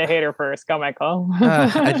wants to be a hater first? Go, Michael.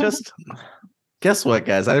 Guess what,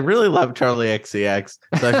 guys? I really love Charlie XCX.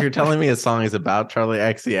 So if you're telling me a song is about Charlie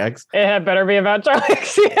XCX, it had better be about Charlie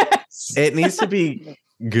XCX. It needs to be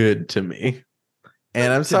good to me.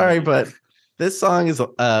 And I'm sorry, but this song is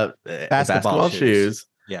basketball shoes.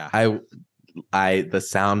 Yeah. The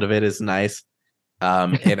sound of it is nice.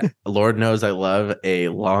 And Lord knows I love a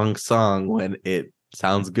long song when it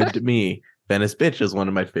sounds good to me. Venice Bitch is one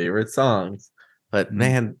of my favorite songs, but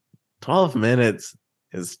man, 12 minutes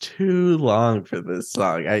is too long for this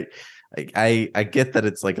song. I get that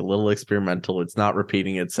it's like a little experimental. It's not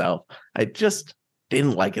repeating itself. I just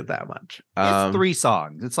didn't like it that much. It's 3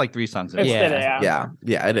 songs. It's like 3 songs. Yeah,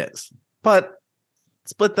 it is. But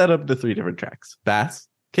split that up into 3 different tracks: Bass,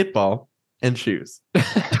 Kickball, and Shoes.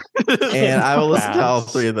 And I will listen to all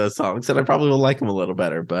 3 of those songs, and I probably will like them a little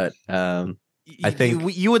better. But I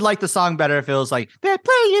think you would like the song better if it was like they're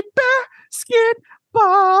playing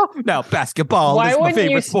basketball. No, basketball. Why is my wouldn't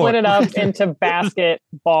favorite you sport. split it up into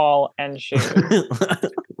basketball and shoes?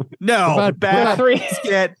 No,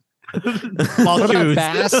 basket. Ball What shoes. about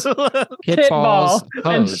bass, Kickball kickballs, and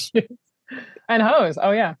hose? shoes. And hose.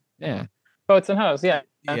 Oh yeah, Yeah. boats and hose. Yeah.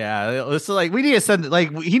 Yeah, so like we need to send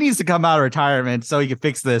he needs to come out of retirement so he can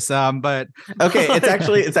fix this. But okay,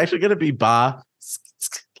 it's actually gonna be ba,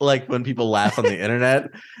 like when people laugh on the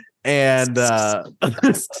internet, and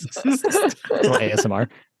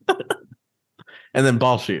ASMR. and then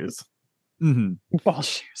ball shoes. mm-hmm. Ball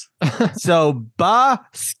shoes. So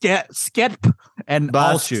sket and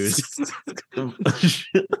ball shoes.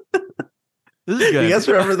 This is good. You guys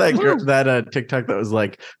remember that TikTok that was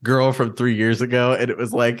like girl from 3 years ago, and it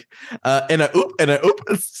was like and a oop.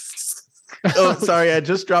 Oh, sorry, I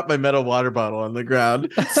just dropped my metal water bottle on the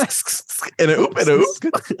ground. and a oop.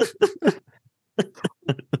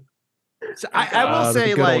 So I will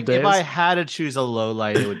say, like, if I had to choose a low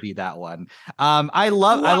light, it would be that one. I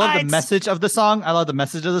love the message of the song.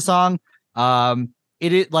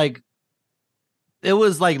 It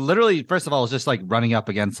was like literally, first of all, it was just like running up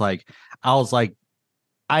against I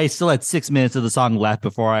still had 6 minutes of the song left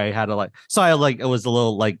before I had to it was a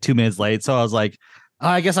little 2 minutes late. So I was like, oh,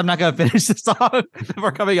 I guess I'm not going to finish the song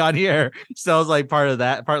before coming on here. So I was like partly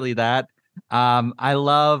that. I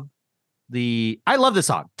love the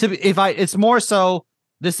song. It's more so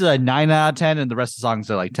this is a 9 out of 10 and the rest of the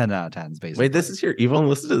songs are like 10 out of 10s basically. Wait, you've only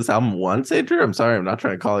listened to this album once, Andrew? I'm sorry, I'm not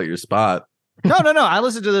trying to call it your spot. No. I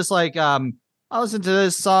listened to this I listened to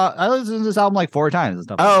this album like 4 times and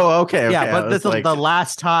stuff. Oh, okay. Yeah, but this is the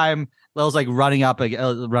last time that was like running up into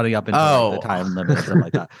the time limit and stuff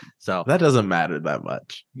like that. So that doesn't matter that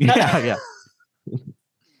much. yeah.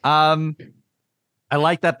 I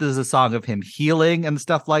like that there's a song of him healing and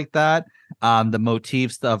stuff like that. The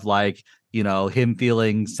motifs of like, you know, him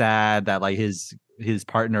feeling sad that like his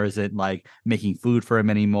partner isn't like making food for him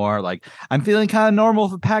anymore. Like, I'm feeling kind of normal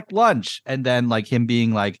for packed lunch. And then like him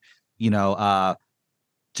being like, you know,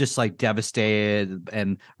 just like devastated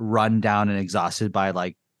and run down and exhausted by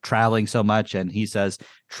like traveling so much. And he says,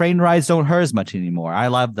 train rides don't hurt as much anymore. I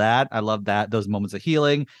love that. Those moments of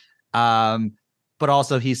healing. But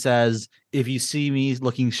also he says, if you see me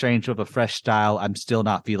looking strange with a fresh style, I'm still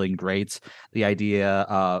not feeling great. The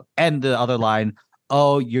idea, and the other line,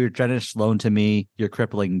 oh, you're drenched loan to me, you're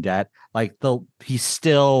crippling debt. Like he's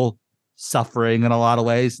still suffering in a lot of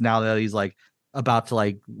ways now that he's like about to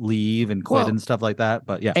like leave and quit and stuff like that.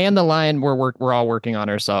 But yeah. And the line we're all working on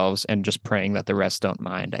ourselves and just praying that the rest don't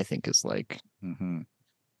mind, I think is like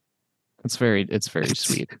it's very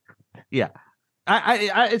sweet. Yeah.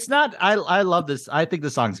 I love this. I think the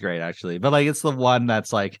song's great actually, but like it's the one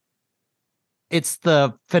that's like it's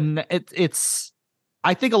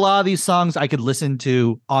I think a lot of these songs I could listen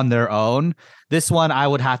to on their own. This one I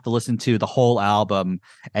would have to listen to the whole album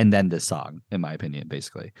and then this song, in my opinion,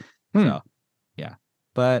 basically. So yeah.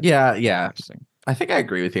 But yeah. I think I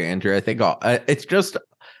agree with you, Andrew. I think it's just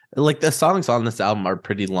like the songs on this album are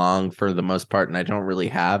pretty long for the most part, and I don't really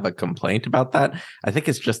have a complaint about that. I think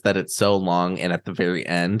it's just that it's so long, and at the very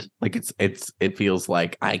end, like it feels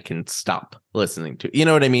like I can stop listening to. You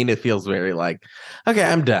know what I mean? It feels very like, okay,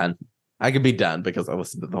 I'm done. I could be done because I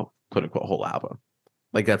listened to the quote unquote whole album.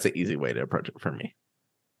 Like that's an easy way to approach it for me.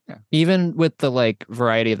 Yeah. Even with the like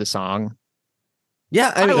variety of the song.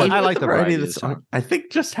 Yeah, I mean, I like the variety of the song. I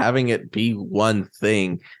think just having it be one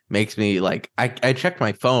thing makes me like I checked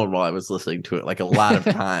my phone while I was listening to it like a lot of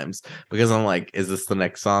times because I'm like, is this the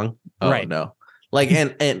next song? Oh right. No. Like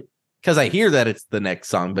and because I hear that it's the next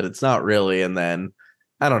song, but it's not really, and then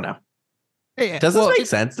I don't know. Does this make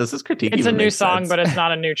sense? Does this critique? It's a new song, but it's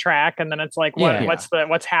not a new track, and then it's like,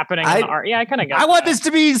 what's happening in the art? Yeah, I kind of get. I want this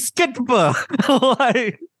to be skipper.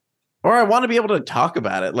 Like, or I want to be able to talk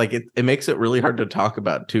about it. Like it makes it really hard to talk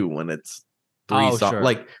about too when it's three songs. Sure.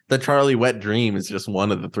 Like the Charlie Wet Dream is just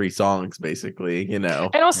one of the 3 songs, basically. You know.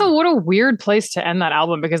 And also, what a weird place to end that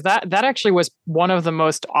album, because that actually was one of the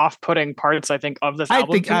most off-putting parts I think of this album.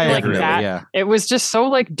 I think I agree. Yeah. It was just so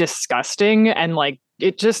like disgusting and like.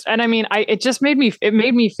 It just made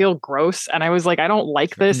me feel gross, and I was like, I don't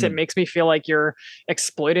like this. It makes me feel like you're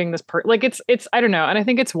exploiting this like it's I don't know. And I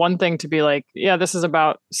think it's one thing to be like, yeah, this is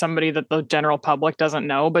about somebody that the general public doesn't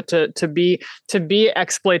know, but to be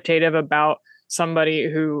exploitative about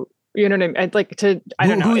somebody who, you know what I mean? Like I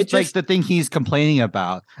don't know. It's like the thing he's complaining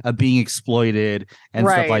about being exploited and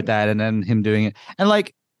stuff like that, and then him doing it. And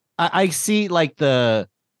like I see like the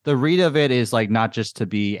read of it is like not just to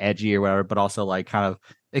be edgy or whatever, but also like kind of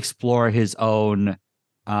explore his own.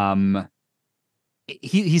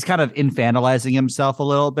 He's kind of infantilizing himself a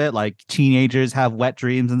little bit. Like teenagers have wet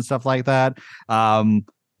dreams and stuff like that.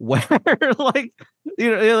 Where like you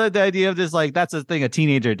know the idea of this, like that's a thing a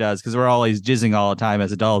teenager does because we're always jizzing all the time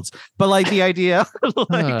as adults. But like the idea,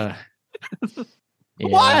 like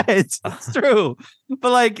what? It's true.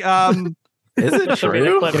 But like is it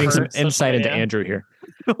true? Getting some insight into Andrew here.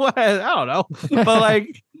 What? I don't know. But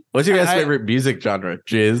like, what's your guys' favorite music genre?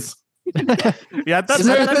 Jizz. Yeah.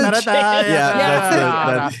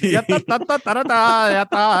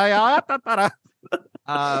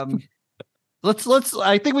 Let's.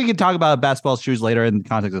 I think we can talk about basketball shoes later in the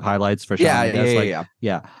context of highlights for sure.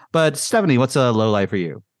 Yeah. But Stephanie, what's a low light for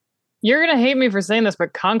you? You're gonna hate me for saying this,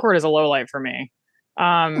 but Concord is a low light for me.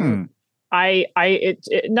 Not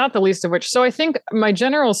the least of which. So I think my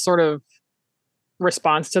general sort of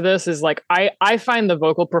response to this is like I find the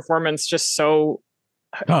vocal performance just so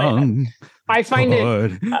I find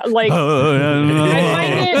it like I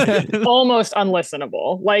find it almost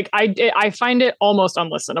unlistenable. Like I find it almost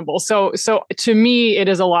unlistenable. So to me, it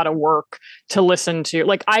is a lot of work to listen to.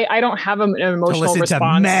 Like I don't have an emotional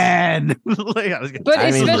response. Man, but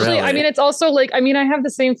especially, I mean, it's also like I have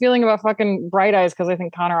the same feeling about fucking Bright Eyes because I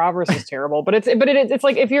think Connor Oberst is terrible. But it's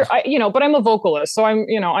like if you're but I'm a vocalist, so I'm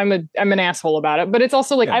an asshole about it. But it's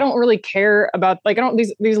also like I don't really care about like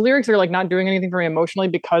these lyrics are like not doing anything for me emotionally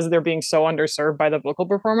because they're being so underserved by the vocal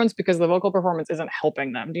performance because the vocal performance isn't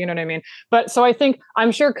helping them. Do you know what I mean? But so I think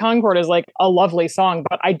I'm sure Concord is like a lovely song,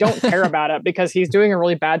 but I don't care about it because he's doing a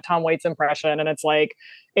really bad Tom Waits impression. And it's like,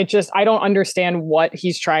 I don't understand what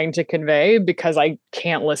he's trying to convey because I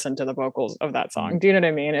can't listen to the vocals of that song. Do you know what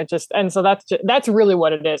I mean? And so that's really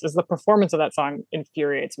what it is the performance of that song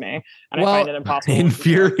infuriates me. And I find it impossible.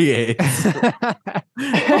 Infuriates.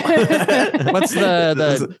 What's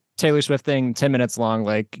the Taylor Swift thing, 10 minutes long,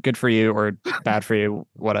 like good for you or bad for you,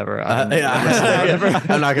 whatever. I'm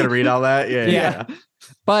not gonna read all that. Yeah.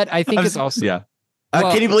 But I think it's also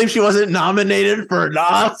well, can you believe she wasn't nominated for an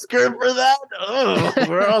Oscar for that? Oh,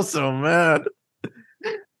 we're all so mad.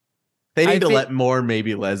 They need to let more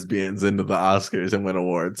maybe lesbians into the Oscars and win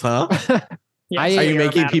awards, huh? Yes, Are you you're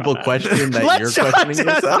making mad people about question that you're Sean questioning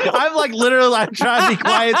just- yourself? I'm like literally, I'm trying to be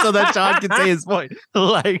quiet so that Sean can say his point.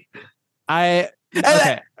 Like, okay.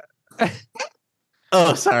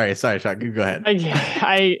 Oh, sorry, Sean. You go ahead.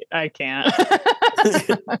 I can't.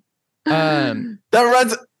 Um, That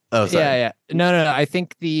runs. Oh, sorry. yeah. No. I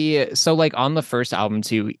think so like on the first album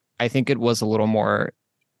too, I think it was a little more.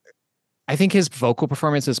 I think his vocal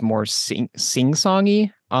performance is more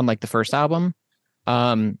sing-songy on like the first album.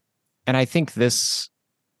 And I think this,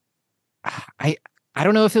 I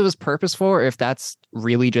don't know if it was purposeful or if that's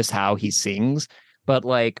really just how he sings, but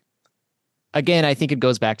like, again, I think it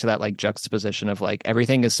goes back to that like juxtaposition of like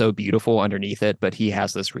everything is so beautiful underneath it, but he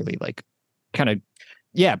has this really like kind of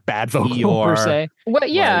bad vocal per se. Well,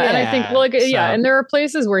 yeah, and I think like so- and there are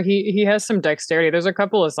places where he has some dexterity. There's a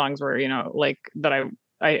couple of songs where like that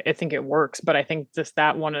I think it works, but I think just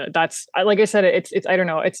that one that's like I said it's I don't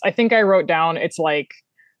know. I think I wrote down it's like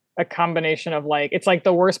a combination of like it's like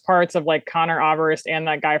the worst parts of like Connor Oberst and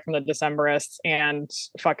that guy from the Decemberists and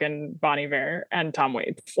fucking Bon Iver and Tom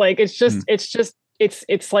Waits. Like it's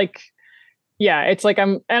like it's like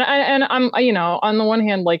I'm on the one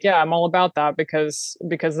hand like I'm all about that because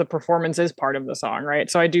the performance is part of the song,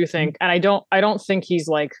 right? So I do think and I don't think he's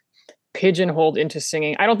like pigeonholed into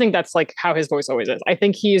singing. I don't think that's like how his voice always is. I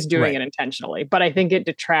think he is doing it intentionally, but I think it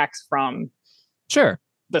detracts from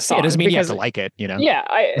the song. It doesn't mean you have to like it, you know? Yeah,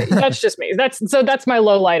 that's just me. That's my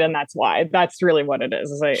low light, and that's why. That's really what it is.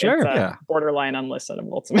 It's borderline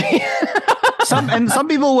unlistenable to me. some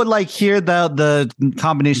people would like hear the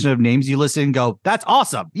combination of names you listen and go, "That's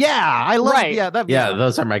awesome! Yeah, I love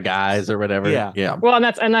those are my guys or whatever." Yeah. Well, and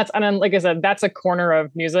then like I said, that's a corner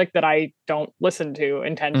of music that I don't listen to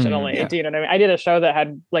intentionally. Do you know what I mean? I did a show that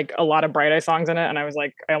had like a lot of Bright Eye songs in it, and I was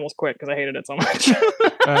like, I almost quit because I hated it so much.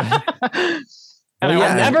 And I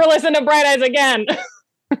will never listen to Bright Eyes again.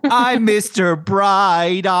 I'm Mr.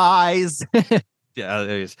 Bright Eyes. Yeah,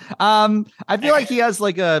 there he is. I feel like he has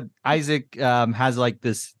like Isaac has like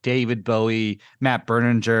this David Bowie, Matt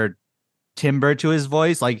Berninger timbre to his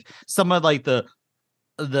voice. Like some of like the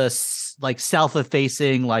like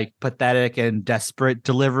self-effacing, like pathetic and desperate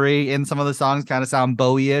delivery in some of the songs kind of sound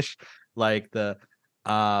Bowie-ish. Like the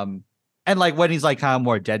and like when he's like kind of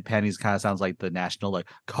more deadpan, he's kind of sounds like the National, like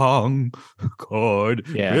Concord.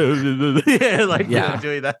 Doing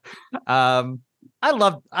that.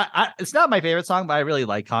 It's not my favorite song, but I really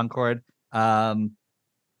like Concord. I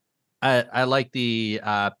like the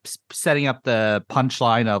setting up the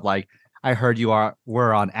punchline of like, I heard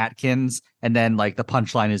were on Atkins, and then like the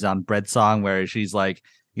punchline is on Bread Song where she's like,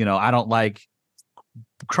 I don't like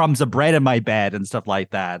crumbs of bread in my bed and stuff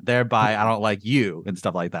like that. Thereby, I don't like you and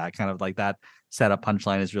stuff like that. Kind of like that setup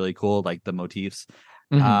punchline is really cool, like the motifs.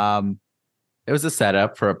 It was a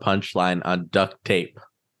setup for a punchline on duct tape.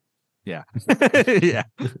 Yeah. Yeah.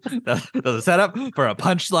 That was a setup for a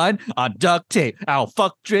punchline on duct tape. I'll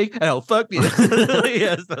fuck Drake and I'll fuck you.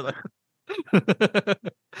 Yes.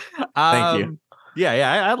 Thank you.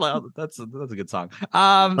 Yeah. I love that's a good song.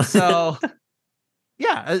 So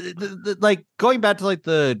yeah, like going back to like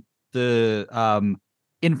the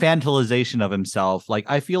infantilization of himself, like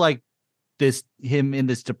I feel like him in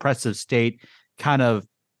this depressive state kind of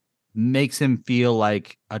makes him feel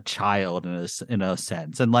like a child in a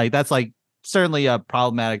sense, and like that's like certainly a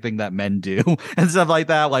problematic thing that men do and stuff like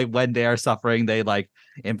that. Like when they are suffering, they like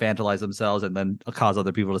infantilize themselves and then cause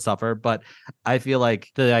other people to suffer. But I feel like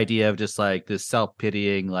the idea of just like this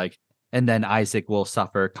self-pitying, like, and then Isaac will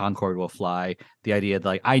suffer, Concord will fly. The idea that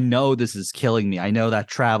like, I know this is killing me. I know that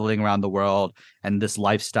traveling around the world and this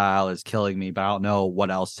lifestyle is killing me, but I don't know what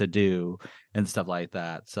else to do and stuff like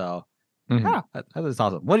that. So yeah, that is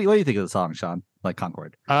awesome. What do you think of the song, Sean? Like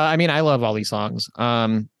Concord? I mean, I love all these songs.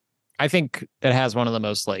 I think it has one of the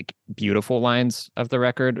most like beautiful lines of the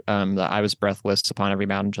record. The I was breathless upon every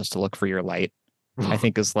mountain just to look for your light. I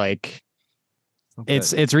think is like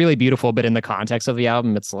it's really beautiful, but in the context of the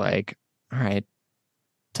album, it's like, all right,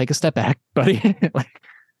 take a step back, buddy. Like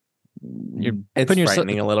it's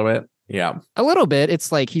frightening a little bit. Yeah, a little bit. It's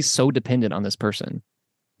like he's so dependent on this person.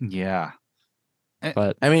 Yeah.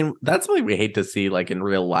 But I mean, that's something we hate to see, like in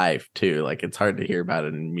real life too. Like it's hard to hear about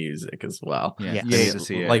it in music as well. Yeah, Yes. to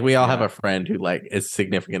see it. Like we all have a friend who like is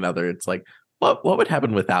significant other. It's like, what would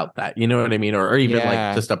happen without that? You know what I mean? Or even Yeah.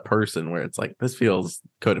 like just a person where it's like, this feels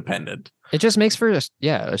codependent. It just makes for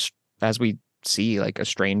as we see, like a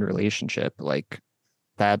strained relationship, like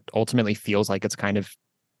that ultimately feels like it's kind of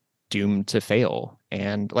doomed to fail.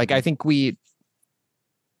 And like I think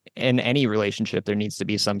in any relationship there needs to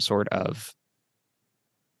be some sort of,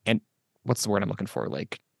 and what's the word I'm looking for,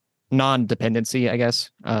 like non-dependency, I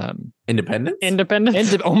guess. Independence?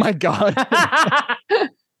 Oh my god.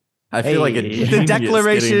 I feel like a Hey. The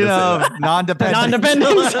Declaration of Non-Dependence.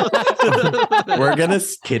 Non-dependence. we're gonna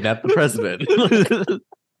kidnap the president.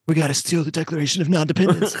 We got to steal the Declaration of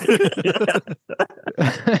Non-Dependence.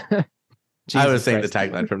 I was saying the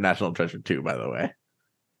tagline from National Treasure 2, by the way.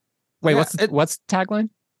 Wait, Yeah, what's the tagline?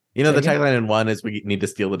 You know, the Say again? tagline in 1 is we need to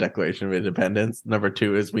steal the Declaration of Independence. Number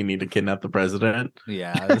 2 is we need to kidnap the president.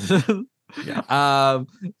 Yeah. Yeah.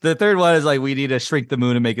 The third one is like we need to shrink the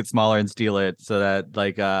moon and make it smaller and steal it so that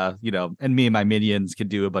like and me and my minions can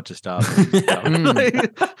do a bunch of stuff.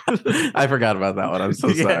 I forgot about that one. I'm so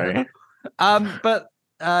Yeah. sorry. But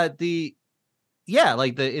like the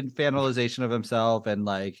infantilization of himself and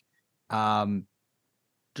like but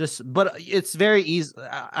it's very easy.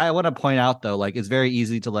 I want to point out though, like it's very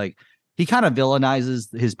easy to like he kind of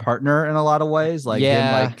villainizes his partner in a lot of ways, like him,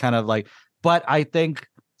 Yeah. like kind of like. But I think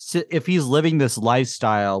if he's living this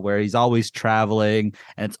lifestyle where he's always traveling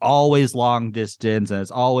and it's always long distance and it's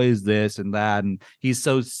always this and that, and he's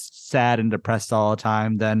so sad and depressed all the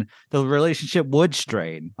time, then the relationship would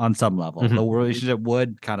strain on some level. Mhm. The relationship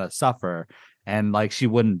would kind of suffer, and like she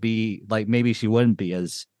wouldn't be like maybe she wouldn't be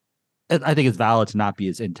as. I think it's valid to not be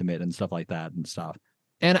as intimate and stuff like that and stuff.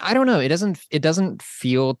 And I don't know, it doesn't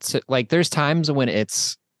feel to like there's times when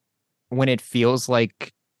it feels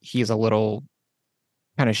like he's a little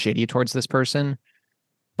kind of shitty towards this person,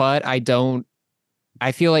 but I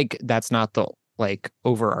feel like that's not the like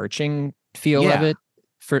overarching feel of it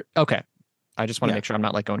okay. I just want to make sure I'm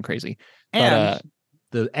not like going crazy. And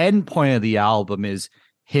the end point of the album is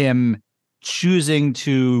him choosing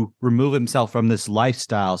to remove himself from this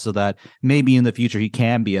lifestyle so that maybe in the future he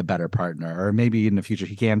can be a better partner, or maybe in the future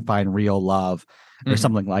he can find real love or Mhm.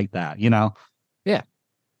 something like that, you know? Yeah.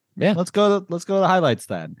 Yeah. Let's go to the highlights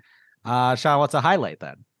then. Sean, what's a highlight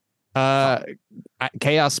then?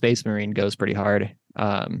 Chaos Space Marine goes pretty hard.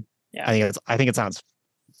 Yeah. I think it sounds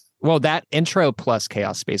well. That intro plus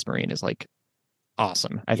Chaos Space Marine is like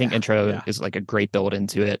awesome. I think intro is like a great build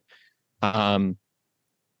into it.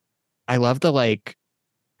 I love the like,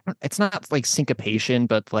 it's not like syncopation,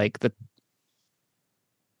 but like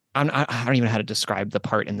I don't even know how to describe the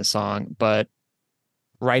part in the song, but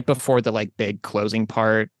right before the like big closing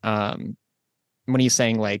part, when he's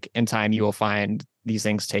saying like in time you will find these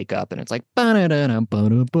things take up, and it's like yeah,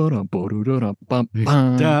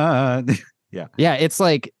 it's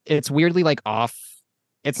like it's weirdly like off.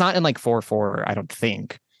 It's not in like 4/4, I don't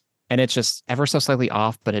think, and it's just ever so slightly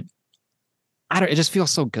off, but it just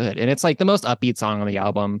feels so good, and it's like the most upbeat song on the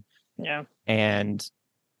album. Yeah. And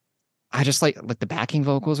I just like the backing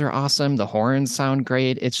vocals are awesome. The horns sound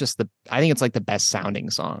great. It's just I think it's like the best sounding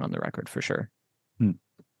song on the record for sure.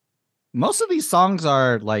 Most of these songs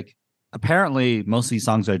are like, apparently most of these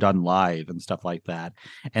songs are done live and stuff like that.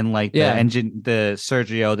 And like the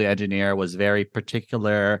Sergio, the engineer, was very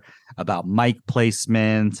particular about mic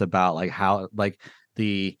placements, about like how like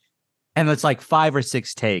and it's like 5 or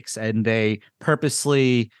 6 takes, and they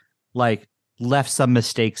purposely like left some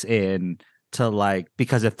mistakes in to like,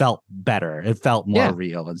 because it felt better, it felt more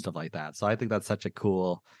real and stuff like that. So I think that's such a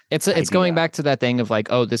cool it's going back to that thing of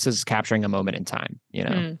like, oh, this is capturing a moment in time, you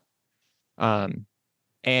know.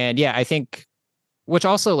 And yeah, I think, which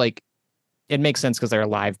also like it makes sense because they're a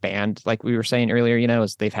live band, like we were saying earlier, you know,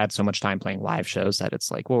 is they've had so much time playing live shows that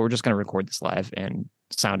it's like, well, we're just going to record this live and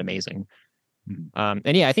sound amazing.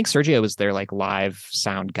 And yeah, I think Sergio was their like live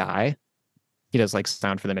sound guy. He does like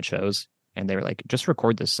sound for them at shows, and they were like, just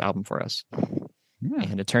record this album for us.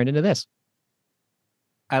 And it turned into this.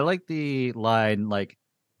 I like the line, like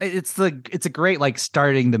it's a great like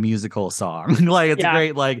starting the musical song. Like it's a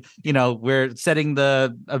great like, you know, we're setting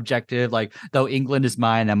the objective, like though England is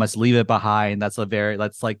mine, I must leave it behind. That's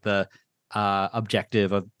like the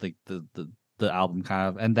objective of like the album kind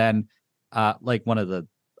of. And then like one of the,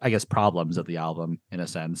 I guess, problems of the album in a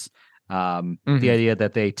sense. The idea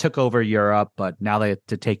that they took over Europe, but now they have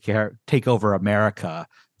to take over America.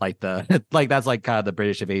 Like like that's like kind of the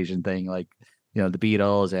British invasion thing, like, you know, the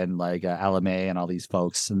Beatles and like LMA and all these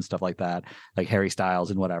folks and stuff like that, like Harry Styles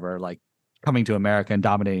and whatever, like coming to America and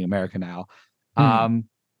dominating America now.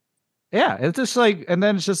 Yeah, it's just like, and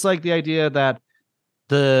then it's just like the idea that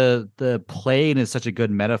the plane is such a good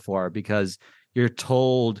metaphor because you're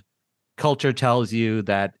told culture tells you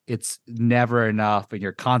that it's never enough, and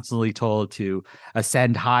you're constantly told to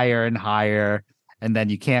ascend higher and higher, and then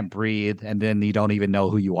you can't breathe, and then you don't even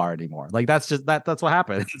know who you are anymore. Like that's what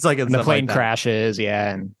happens. It's like And the plane crashes,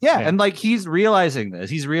 and and like he's realizing this.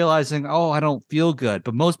 He's realizing, oh, I don't feel good,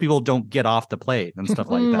 but most people don't get off the plane and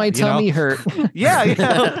stuff like that. My tummy hurt. Yeah,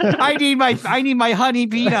 I need my honey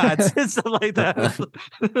peanuts and stuff like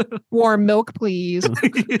that. Warm milk, please.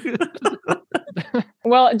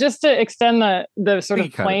 Well, just to extend the sort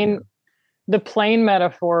of the plane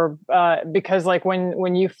metaphor, because like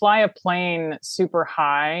when you fly a plane super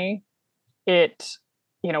high, it,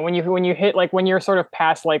 you know, when you hit, like when you're sort of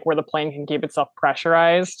past like where the plane can keep itself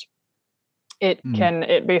pressurized, it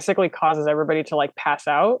basically causes everybody to like pass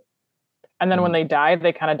out. And then when they die,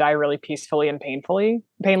 they kind of die really peacefully and painlessly,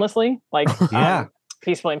 like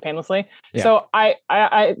peacefully and painlessly. Yeah. So I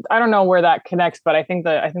don't know where that connects, but I think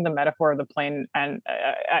the metaphor of the plane and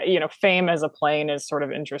you know, fame as a plane is sort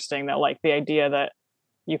of interesting. That like the idea that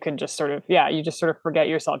you can just sort of you just sort of forget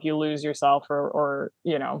yourself, you lose yourself, or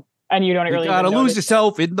you know, and you don't really gotta lose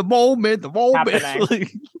yourself in the moment.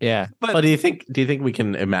 Yeah. But do you think we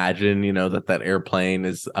can imagine, you know, that airplane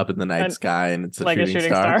is up in the night sky and it's a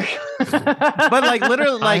shooting star? But like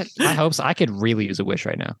literally, like I hope so. I could really use a wish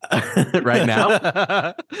right now. Right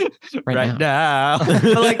now. right now.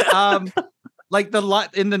 But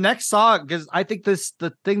like in the next song, because I think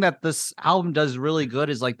the thing that this album does really good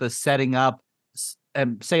is like the setting up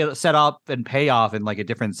and set up and payoff in like a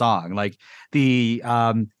different song. Like he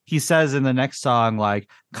says in the next song, like,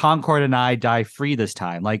 Concord and I die free this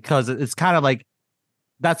time, like, because it's kind of like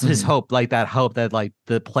that's his hope, like that hope that like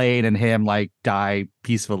the plane and him like die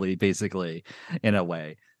peacefully, basically, in a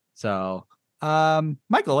way. So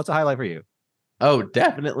Michael, what's a highlight for you? Oh,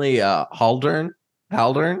 definitely Haldern. The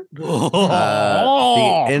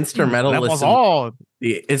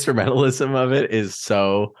instrumentalism of it is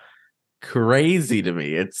so crazy to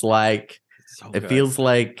me. It's like it feels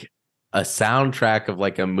like a soundtrack of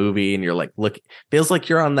like a movie, and you're like, feels like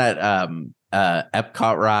you're on that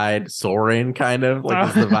Epcot ride, Soarin', kind of like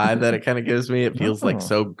is the vibe that it kind of gives me. It feels like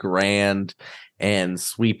so grand and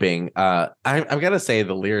sweeping. I've got to say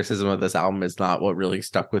the lyricism of this album is not what really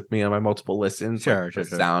stuck with me on my multiple listens. Sure.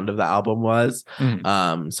 Sound of the album was.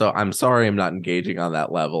 So I'm sorry I'm not engaging on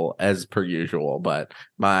that level as per usual, but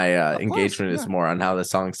my engagement is more on how the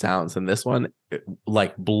song sounds. And this one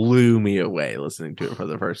like blew me away listening to it for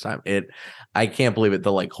the first time. I can't believe it.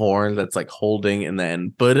 The like horn that's like holding, and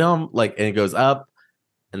then like, and it goes up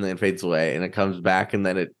and then it fades away, and it comes back, and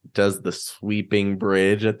then it does the sweeping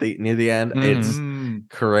bridge near the end. It's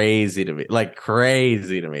crazy to me,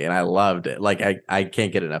 and I loved it. Like I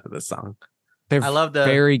can't get enough of this song. I love the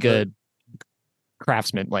very good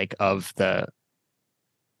craftsman, like of the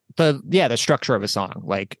structure of a song.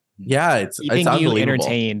 Like it's keeping you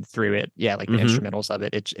entertained through it. Yeah, like the instrumentals of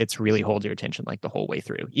it. It's really holds your attention like the whole way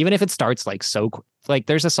through. Even if it starts like like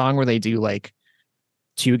there's a song where they do like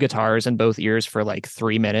 2 guitars in both ears for like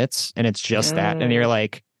 3 minutes, and it's just that, and you're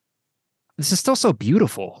like, this is still so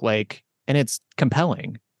beautiful, like, and it's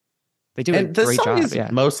compelling. They do a great job. Is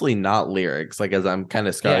mostly not lyrics, like, as I'm kind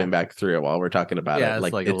of scouting back through it while we're talking about it,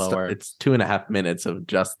 like it's 2.5 minutes of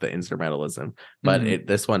just the instrumentalism, but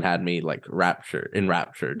this one had me like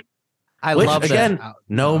enraptured. I love again that.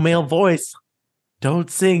 No male voice,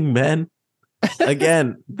 don't sing, men.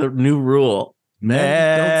 Again, the new rule.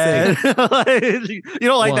 Man, don't sing. You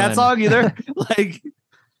don't like that song either. Like,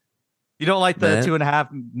 you don't like the 2.5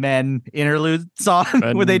 Men interlude song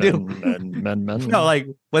where they do men. No, like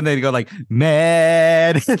when they go like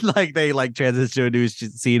man, like they like transition to a new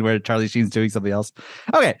scene where Charlie Sheen's doing something else.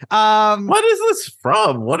 Okay, what is this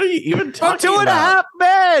from? What are you even talking about? 2.5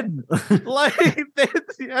 Men. Like,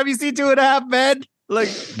 have you seen 2.5 Men? Like,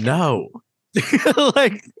 no,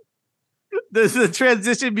 like. The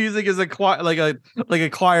transition music is a choir, like a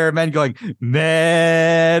choir of men going,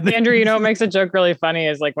 man. Andrew, you know what makes a joke really funny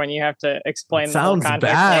is like when you have to explain the sounds whole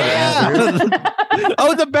context. Bad.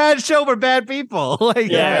 Oh, it's a bad show for bad people. Like,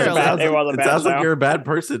 it sounds like you're a bad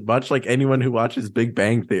person, much like anyone who watches Big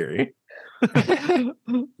Bang Theory.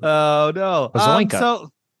 Oh no.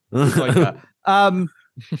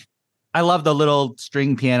 I love the little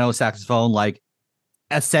string piano saxophone, like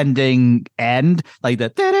ascending end, like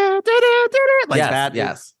the like that.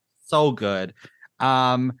 Yes, so good.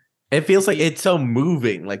 It feels like it's so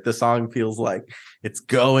moving. Like the song feels like it's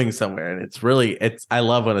going somewhere, and I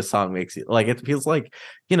love when a song makes you like, it feels like,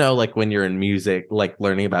 you know, like when you're in music, like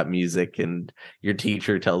learning about music, and your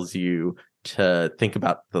teacher tells you to think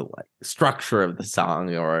about the like structure of the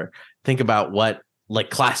song, or think about what like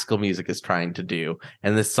classical music is trying to do,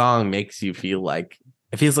 and this song makes you feel like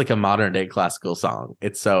It feels like a modern day classical song.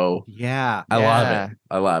 It's so Yeah. I love it.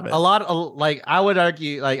 I love it. A lot of, like, I would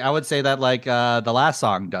argue, like, I would say that, like, the last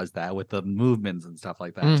song does that with the movements and stuff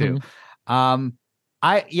like that too.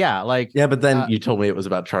 Yeah, but then you told me it was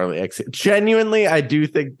about Charlie X. Genuinely, I do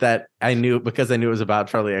think that I knew it was about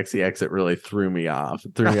Charlie XCX. It really threw me off.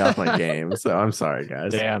 It threw me off my game. So I'm sorry,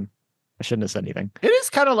 guys. Damn, I shouldn't have said anything. It is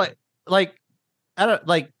kind of like I don't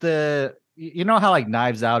like you know how like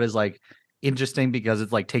Knives Out is like interesting because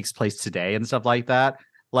it's like takes place today and stuff like that.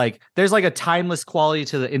 Like there's like a timeless quality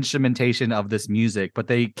to the instrumentation of this music, but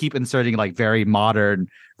they keep inserting like very modern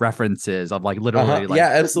references of like literally like yeah,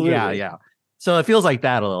 absolutely. Yeah. So it feels like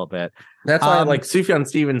that a little bit. That's why like Sufjan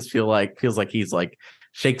Stevens feels like he's like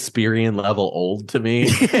Shakespearean level old to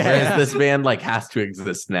me. Whereas this band like has to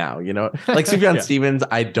exist now, you know? Like Sufjan Stevens,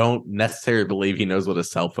 I don't necessarily believe he knows what a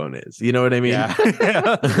cell phone is. You know what I mean?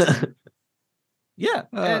 Yeah.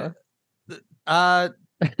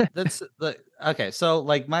 That's the okay. So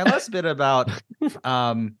like my last bit about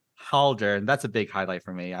Haldern, that's a big highlight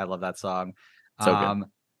for me. I love that song. So good.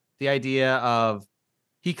 The idea of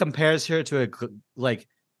he compares her to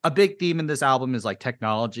a big theme in this album is like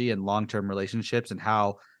technology and long-term relationships and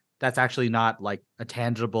how that's actually not like a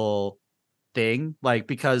tangible thing, like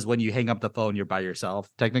because when you hang up the phone you're by yourself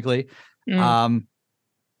technically.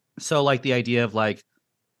 So like the idea of like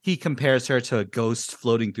he compares her to a ghost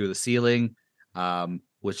floating through the ceiling,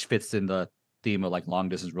 which fits in the theme of like long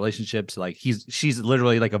distance relationships. Like she's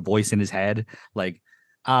literally like a voice in his head, like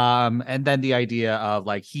and then the idea of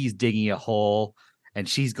like he's digging a hole and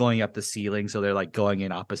she's going up the ceiling, so they're like going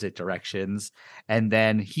in opposite directions, and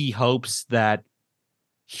then he hopes that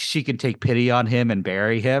she can take pity on him and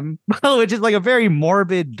bury him, which is like a very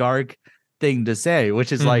morbid, dark thing to say,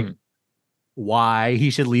 which is like why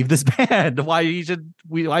he should leave this band, why he should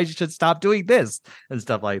stop doing this and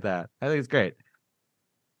stuff like that. I think it's great.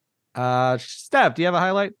 Steph, do you have a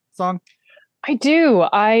highlight song? I do.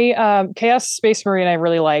 Chaos Space Marine I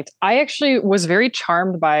really liked. I actually was very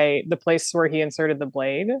charmed by the place where he inserted the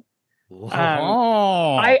blade.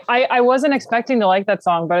 I wasn't expecting to like that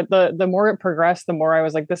song, but the more it progressed, the more I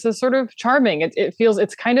was like, this is sort of charming. It feels,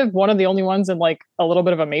 it's kind of one of the only ones in like a little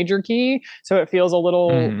bit of a major key, so it feels a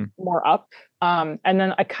little more up. And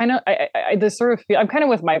then I this sort of feel, I'm kind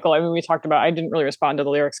of with Michael. I mean, we talked about, I didn't really respond to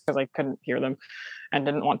the lyrics because I couldn't hear them and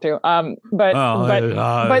didn't want to. But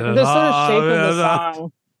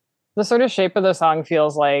the sort of shape of the song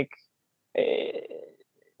feels like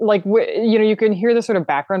you can hear the sort of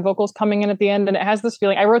background vocals coming in at the end, and it has this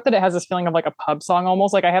feeling. I wrote that it has this feeling of like a pub song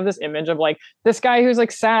almost. Like I have this image of like this guy who's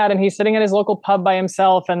like sad and he's sitting at his local pub by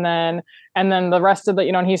himself, and then the rest of the,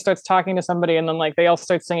 and he starts talking to somebody, and then like they all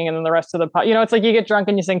start singing, and then the rest of the pub, it's like you get drunk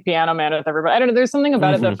and you sing Piano Man with everybody. I don't know. There's something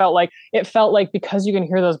about it that felt like because you can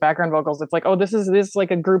hear those background vocals, it's like, oh, this is like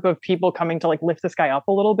a group of people coming to like lift this guy up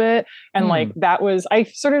a little bit, and like that was, I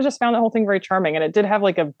sort of just found the whole thing very charming, and it did have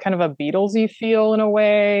like a kind of a Beatlesy feel in a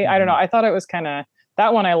way. I don't know. I thought it was kind of,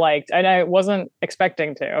 that one I liked, and I wasn't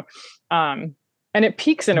expecting to. And it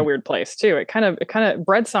peaks in a weird place too. It kind of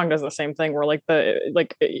Bread Song does the same thing where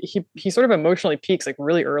he sort of emotionally peaks like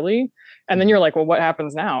really early, and then you're like, well, what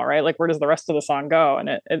happens now, right? Like where does the rest of the song go? And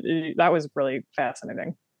it that was really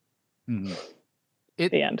fascinating. The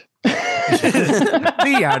end.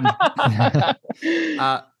 The end.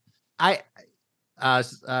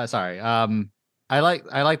 Sorry. I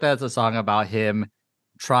like that it's a song about him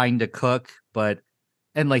trying to cook,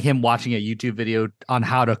 and like him watching a YouTube video on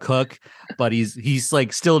how to cook, but he's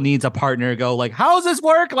like still needs a partner to go like, how does this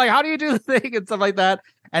work? Like, how do you do the thing and stuff like that?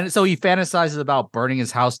 And so he fantasizes about burning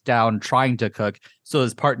his house down, trying to cook so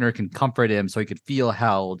his partner can comfort him so he could feel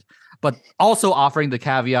held, but also offering the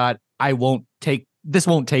caveat, this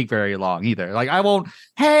won't take very long either. Like I won't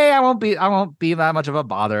be that much of a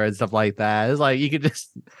bother and stuff like that. It's like, you could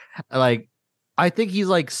just like, I think he's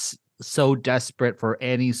like so desperate for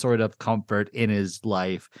any sort of comfort in his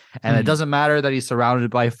life, and it doesn't matter that he's surrounded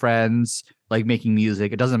by friends like making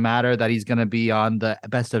music. It doesn't matter that he's going to be on the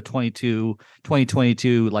best of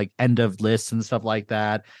 2022 like end of lists and stuff like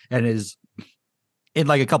that, and is in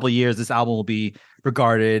like a couple of years this album will be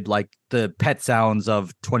regarded like the Pet Sounds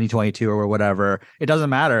of 2022 or whatever. It doesn't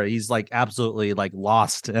matter. He's like absolutely like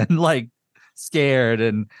lost and like scared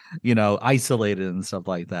and isolated and stuff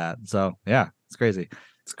like that. So yeah, it's crazy.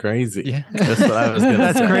 It's crazy. Yeah. That's what I was gonna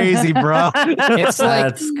say. That's crazy, bro. It's like,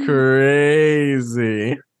 that's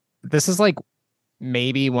crazy. this is like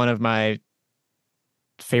maybe one of my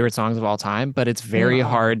favorite songs of all time, but it's very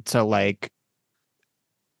hard to like,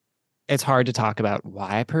 it's hard to talk about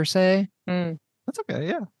why per se. That's okay.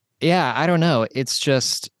 Yeah. Yeah. I don't know. It's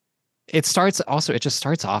just, it just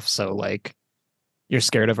starts off so like, you're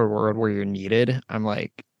scared of a world where you're needed. I'm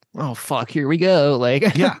like, oh fuck, here we go.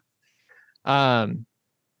 Like, Yeah. Yeah,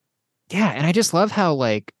 and I just love how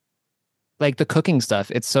like the cooking stuff,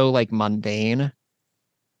 it's so like mundane,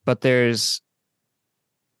 but there's,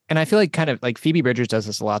 and I feel like kind of like Phoebe Bridgers does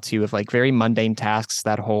this a lot too, with like very mundane tasks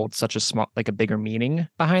that hold such a small, like a bigger meaning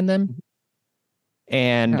behind them.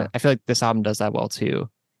 And Yeah. I feel like this album does that well too.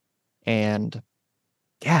 And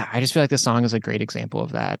yeah, I just feel like this song is a great example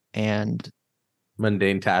of that. And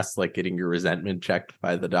Mundane tasks like getting your resentment checked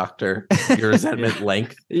by the doctor, your resentment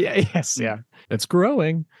length. yeah, it's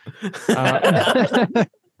growing.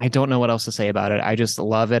 I don't know what else to say about it. I just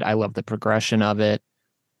love it. I love the progression of it.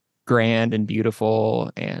 Grand and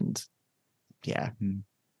beautiful. And yeah.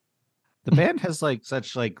 The band has like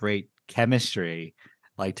such like great chemistry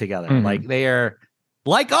like together. Mhm. Like they are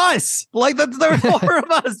like us. Like there's more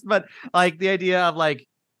of us, but like the idea of like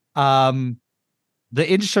the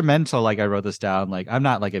instrumental, like I wrote this down, like I'm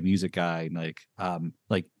not like a music guy, like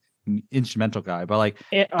instrumental guy, but like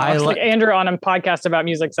I like Andrew on a podcast about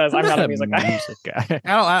music says I'm not a music guy. guy.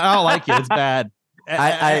 I don't like it. It's bad.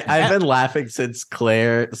 I've been laughing since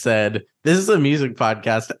Claire said, this is a music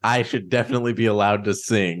podcast. I should definitely be allowed to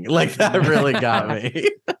sing. Like that really got me.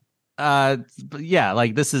 But yeah,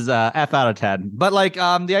 like this is F out of 10. But like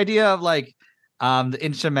the idea of like the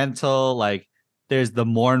instrumental, like there's the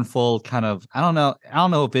mournful kind of, I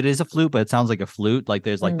don't know if it is a flute, but it sounds like a flute. Like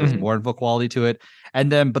there's like this mournful quality to it.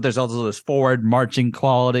 And then but there's also this forward marching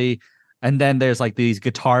quality. And then there's like these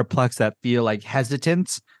guitar plucks that feel like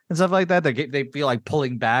hesitant and stuff like that. They feel like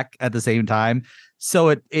pulling back at the same time.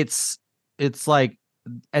 So it's like,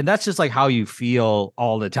 and that's just like how you feel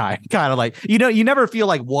all the time. Kind of like, you never feel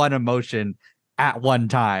like one emotion at one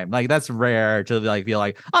time. Like that's rare to like feel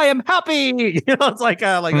like I am happy. It's like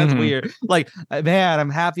that's weird. Like, man, I'm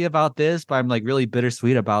happy about this, but I'm like really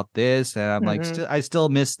bittersweet about this, and I'm like I still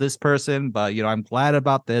miss this person, but I'm glad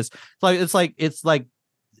about this. It's like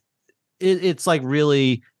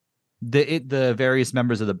really the various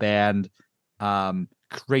members of the band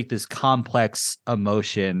create this complex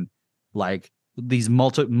emotion, like these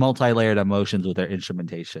multi-layered emotions with their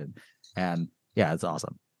instrumentation. And yeah, it's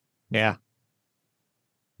awesome. Yeah.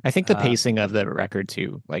 I think the pacing of the record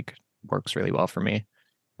too, like, works really well for me.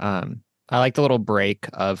 I like the little break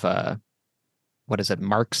of what is it,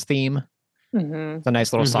 Mark's theme? It's a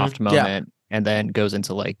nice little soft moment, and then goes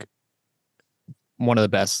into like one of the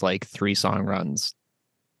best like 3-song runs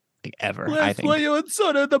like ever. I think. You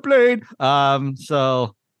inside of the plane.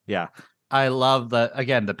 So yeah, I love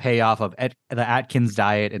the payoff of the Atkins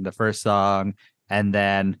diet in the first song, and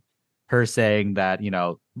then her saying that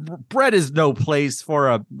bread is no place for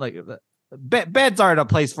a beds aren't a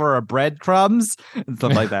place for a breadcrumbs and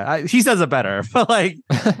stuff like that. He says it better, but like,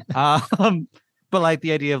 but like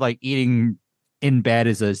the idea of like eating in bed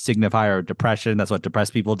is a signifier of depression. That's what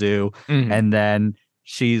depressed people do. And then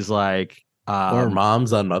she's like, or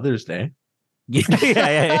moms on Mother's Day.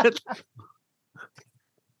 Yeah.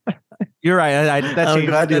 You're right.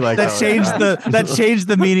 That changed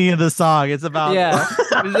the meaning of the song. It's about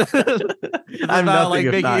I'm nothing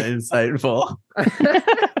if not insightful.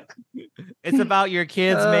 It's about your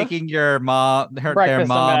kids making your mom their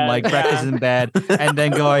mom like breakfast in bed, and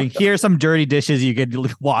then going, here's some dirty dishes you could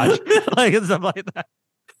watch, like and stuff like that.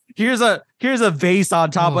 Here's a vase on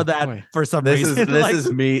top of that for some reason.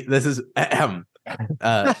 This is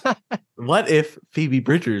what if Phoebe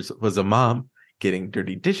Bridgers was a mom getting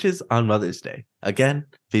dirty dishes on Mother's Day? Again,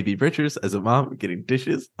 Phoebe Bridgers as a mom getting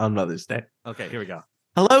dishes on Mother's Day. Okay, here we go.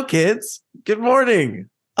 Hello, kids. Good morning.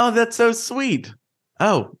 Oh, that's so sweet.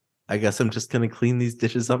 Oh, I guess I'm just going to clean these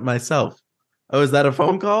dishes up myself. Oh, is that a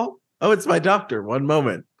phone call? Oh, it's my doctor. One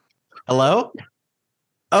moment. Hello?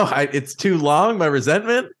 Oh, it's too long, my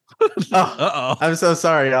resentment? Oh, I'm so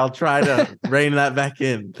sorry. I'll try to rein that back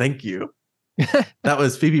in. Thank you. That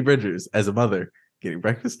was Phoebe Bridgers as a mother getting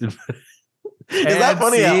breakfast in bed. Is that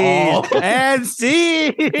funny at all? And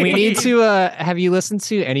see, we need to have you listened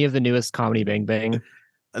to any of the newest Comedy Bang Bang?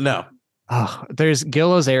 No. Oh, there's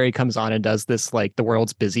Gil Ozeri comes on and does this like the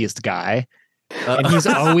world's busiest guy, and he's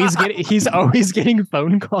always getting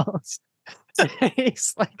phone calls.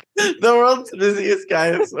 He's like, the world's busiest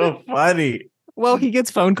guy is so funny. Well, he gets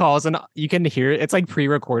phone calls and you can hear it. It's like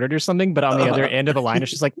pre-recorded or something, but on the other end of the line,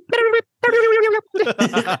 it's just like.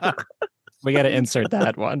 We got to insert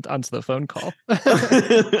that one onto the phone call.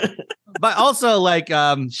 But also, like,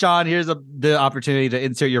 Sean, here's the opportunity to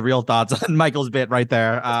insert your real thoughts on Michael's bit right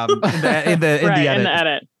there. In the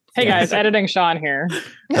edit. Hey guys, editing Sean here.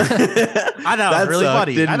 I know, that really sucked,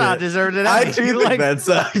 funny. I thought it deserved it. I too think that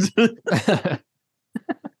sucked.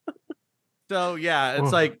 So yeah,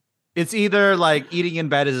 it's like it's either like eating in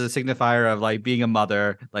bed is a signifier of like being a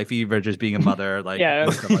mother, like Phoebe Bridgers being a mother, like Yeah.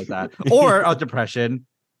 stuff like that, or a depression.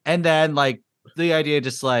 And then like the idea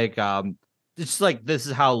just like it's like this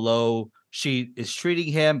is how low she is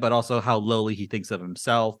treating him, but also how lowly he thinks of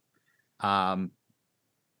himself.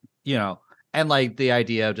 You know, and like the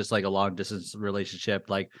idea of just like a long distance relationship,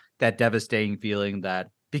 like that devastating feeling that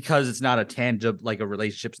because it's not a tangible, like a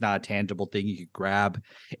relationship's not a tangible thing you could grab.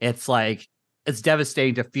 It's like it's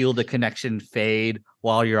devastating to feel the connection fade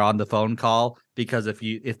while you're on the phone call, because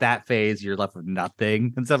if that fades, you're left with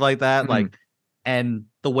nothing and stuff like that. Mhm. Like, and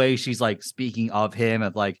the way she's like speaking of him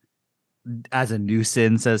of like as a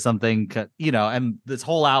nuisance as something, you know, and this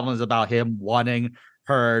whole album is about him wanting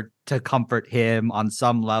her to comfort him on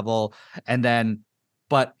some level, and then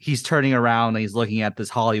but he's turning around and he's looking at this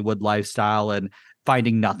Hollywood lifestyle and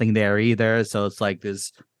finding nothing there either. So it's like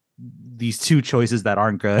these two choices that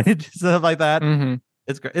aren't good, stuff like that. Mhm.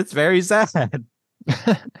 It's very sad.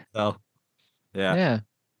 So yeah. Yeah.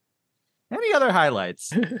 Any other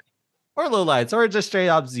highlights or lowlights or just straight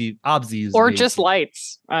obsies Or maybe? just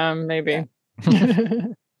lights, maybe.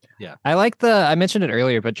 I mentioned it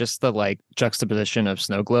earlier, but just the like juxtaposition of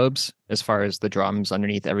snow globes as far as the drums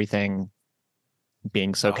underneath everything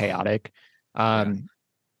being so Oh. chaotic.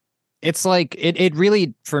 It's like it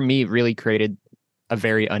really, for me, really created a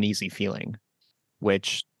very uneasy feeling,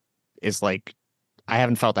 which is like I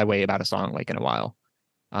haven't felt that way about a song like in a while.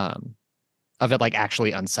 Of it like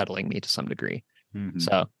actually unsettling me to some degree. Mhm.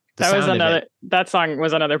 So the That was sound of it- that song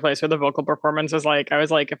was another place where the vocal performance was like, I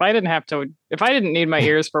was like, if I didn't need my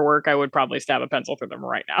ears for work, I would probably stab a pencil through them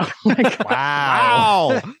right now. Like,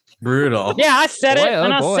 Wow. Brutal. yeah, I said Boy, it, oh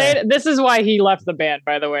and I'll boy. say it. This is why he left the band,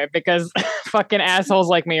 by the way, because fucking assholes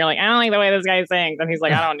like me are like, I don't like the way this guy sings, and he's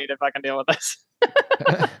like, I don't need to fucking deal with this.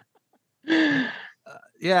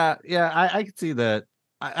 Yeah, I can see that.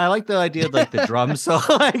 I like the idea of like the drums. So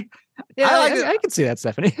like, Yeah, I like I can see that,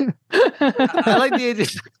 Stephanie. I like the idea.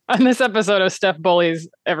 On this episode of Steph Bullies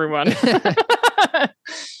Everyone.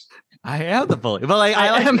 I am the bully, but like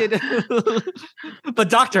I like it. But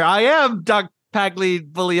Doctor, I am Doc Pagli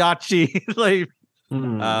Bugliacci. Like,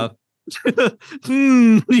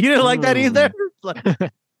 you didn't like that either. Like,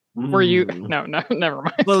 Were you? No, never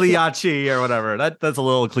mind. Bugliacci or whatever. That's a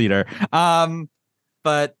little cleaner.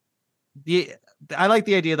 But I like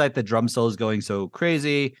the idea that the drum solo is going so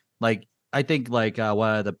crazy. Like I think like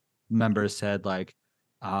one of the members said like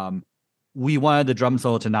we wanted the drum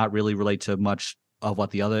solo to not really relate to much of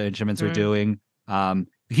what the other instruments were doing.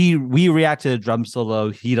 We react to the drum solo,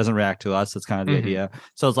 he doesn't react to us. That's kind of the idea.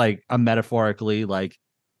 So it's like a metaphorically like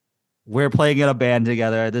we're playing in a band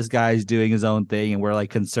together, this guy's doing his own thing and we're like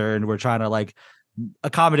concerned, we're trying to like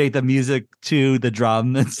accommodate the music to the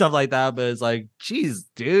drum and stuff like that, but it's like, geez,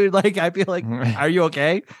 dude, like I feel like, are you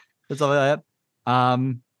okay? And stuff like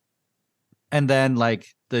that. And then like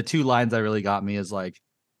the two lines that really got me is like,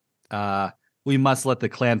 we must let the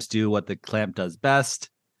clamps do what the clamp does best.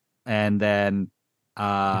 And then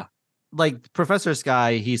like Professor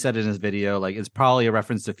Sky, he said in his video, like it's probably a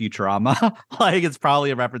reference to Futurama. Like it's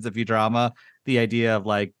probably a reference to Futurama. The idea of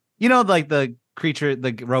like, you know, like the creature,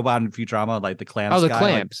 the robot in Futurama, like the clamps. Oh, the guy,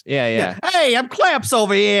 clamps. Like, Yeah. Hey, I'm clamps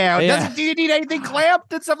over here. Yeah. Do you need anything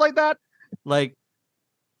clamped and stuff like that? Like,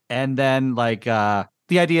 and then like the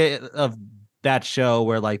idea of that show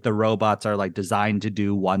where like the robots are like designed to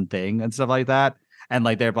do one thing and stuff like that. And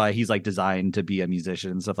like thereby he's like designed to be a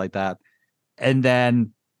musician and stuff like that. And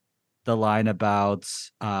then the line about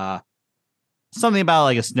something about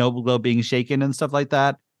like a snow globe being shaken and stuff like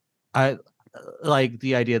that. I like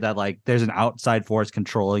the idea that like there's an outside force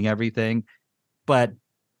controlling everything. But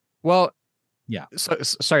Well, yeah. So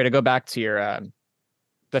sorry to go back to your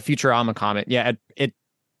the Futurama comment. Yeah, it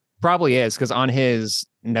probably is because on his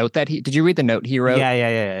note that did you read the note he wrote?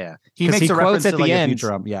 Yeah. He 'Cause makes he a quotes reference at to the like end. a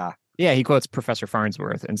Futurama. Yeah. Yeah, he quotes Professor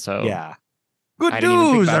Farnsworth, and so Yeah. Good I didn't even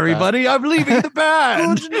think news, about that. everybody. I'm leaving the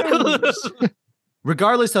band. Good news.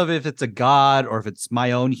 Regardless of if it's a god or if it's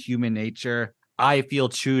my own human nature, I feel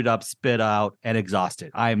chewed up, spit out, and exhausted.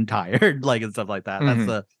 I'm tired, like and stuff like that.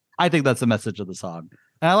 Mhm. I think that's the message of the song.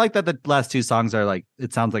 And I like that the last two songs are like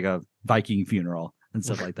it sounds like a Viking funeral and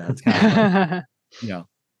stuff like that. It's kind of like, you know,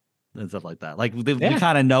 and stuff like that. Like we Yeah.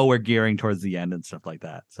 kind of know we're gearing towards the end and stuff like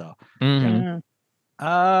that. So Mhm.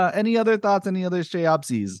 any other thoughts, any other stray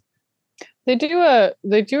opsies? They do a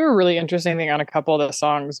really interesting thing on a couple of the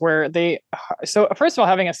songs where so first of all,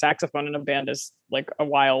 having a saxophone in a band is like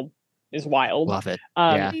wild. Love it.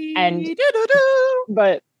 Yeah. And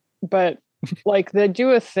but like they do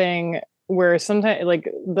a thing where sometimes like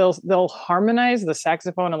they'll harmonize the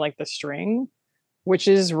saxophone and like the string, which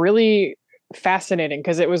is really fascinating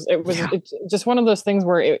because it's just one of those things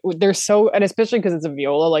where they're so, and especially because it's a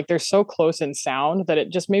viola, like they're so close in sound that it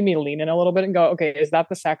just made me lean in a little bit and go, okay, is that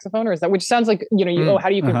the saxophone or is that, which sounds like, how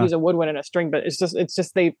do you confuse a woodwind and a string? But it's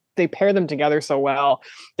just they pair them together so well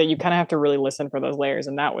that you kind of have to really listen for those layers.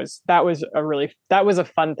 And that was a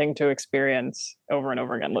fun thing to experience over and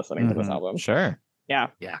over again listening to this album. Sure. Yeah.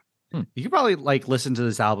 You could probably like listen to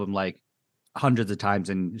this album like hundreds of times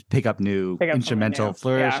and pick up new instrumental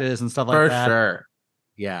flourishes and stuff like that. For sure.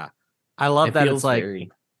 Yeah. I love that it's like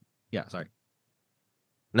yeah, sorry.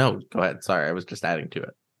 No, go ahead. Sorry, I was just adding to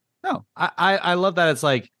it. No, I love that it's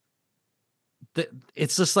like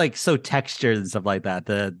it's just like so textured and stuff like that.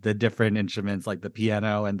 The different instruments like the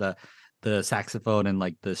piano and the saxophone and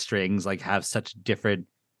like the strings like have such different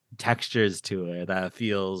textures to it that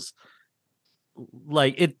feels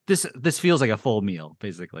like it this feels like a full meal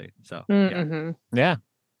basically. So Yeah.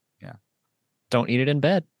 Don't eat it in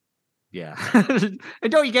bed. Yeah. And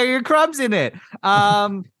don't you get your crumbs in it.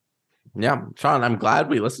 Yeah, Sean, I'm glad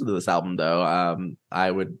we listened to this album though.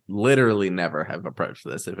 I would literally never have approached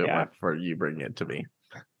this if it weren't for you bringing it to me.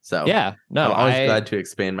 So yeah, no, I'm always glad to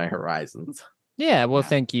expand my horizons. Yeah, well,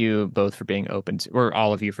 thank you both for being open to, or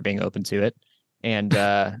all of you for being open to it. And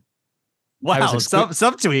wow,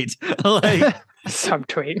 subtweet. Like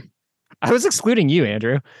subtweet. I was excluding you,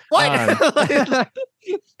 Andrew. What?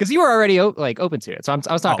 Because you were already open to it. So I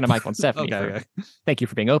was talking to Michael and Stephanie. Okay. Thank you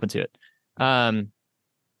for being open to it.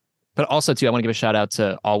 But also too, I want to give a shout out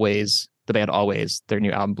to Always, the band Always. Their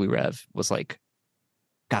new album Blue Rev was like,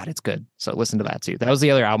 God, it's good. So listen to that too. That was the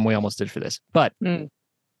other album we almost did for this, but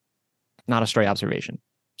not a stray observation.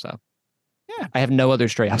 So yeah, I have no other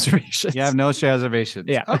stray observations. You have no stray observations.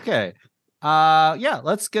 Yeah. Okay.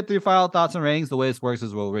 Let's get through final thoughts and ratings. The way this works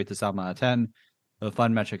is we'll rate this album out of 10. A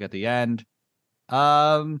fun metric at the end.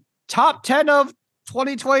 Top 10 of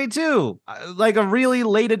 2022, like a really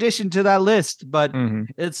late addition to that list, but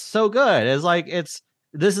it's so good. It's like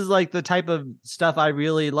this is like the type of stuff I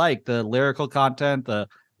really like, the lyrical content, the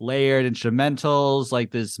layered instrumentals,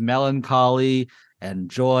 like this melancholy and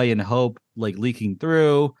joy and hope like leaking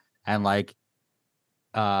through, and like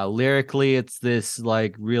lyrically it's this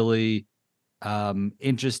like really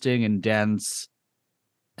interesting and dense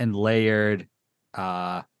and layered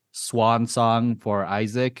swan song for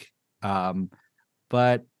Isaac. I'm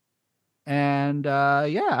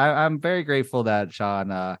very grateful that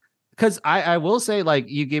Sean, because I will say, like,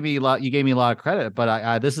 you gave me a lot of credit, but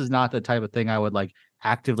I this is not the type of thing I would like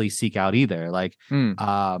actively seek out either. Like,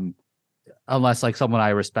 unless like someone I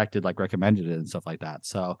respected like recommended it and stuff like that.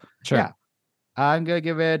 So sure. Yeah, I'm gonna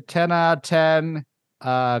give it 10 out of 10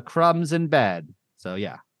 crumbs in bed. So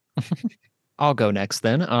yeah. I'll go next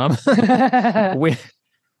then.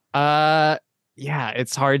 Yeah,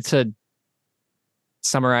 it's hard to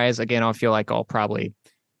summarize. Again, I'll feel like I'll probably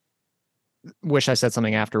wish I said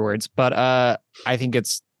something afterwards, but I think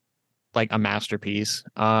it's like a masterpiece.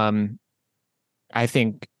 I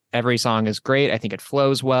think every song is great. I think it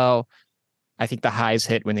flows well. I think the highs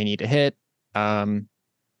hit when they need to hit.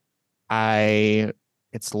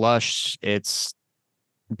 It's lush. It's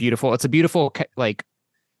beautiful. It's a beautiful like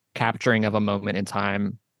capturing of a moment in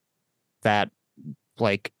time that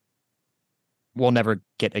like we'll never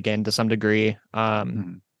get again to some degree.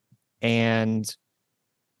 And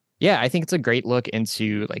yeah, I think it's a great look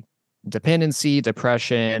into like dependency,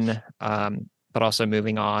 depression, but also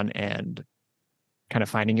moving on and kind of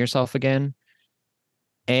finding yourself again.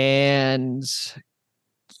 And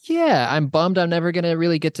yeah, I'm bummed I'm never going to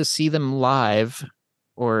really get to see them live,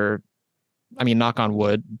 or I mean, knock on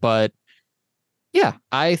wood, but yeah,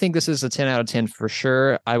 I think this is a 10 out of 10 for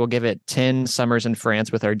sure. I will give it 10 summers in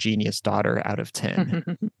France with our genius daughter out of 10.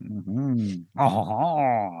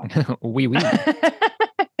 Oui, oui.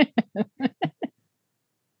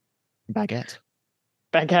 Baguette.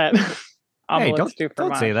 Hey,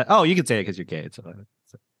 don't say that. Oh, you can say it because you're gay. So.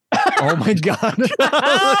 Oh my God.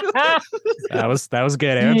 that was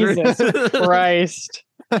good, Andrew. Jesus Christ.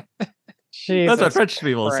 Jesus that's what French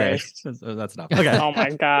people Christ. say. So that's enough. Okay. Oh my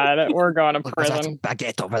God, we're going to prison.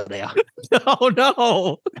 Baguette over there. Oh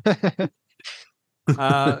no.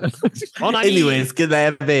 Anyways, can I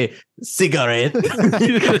have a cigarette?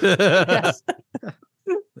 Yes.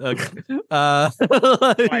 Okay. Oh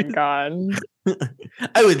my God.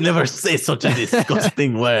 I would never say such a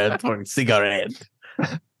disgusting word for cigarette.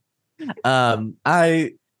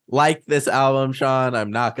 I like this album, Sean.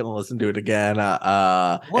 I'm not going to listen to it again,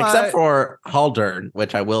 except for Haldern,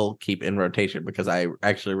 which I will keep in rotation because I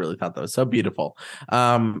actually really thought that was so beautiful.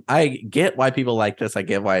 I get why people like this. I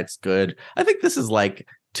get why it's good. I think this is like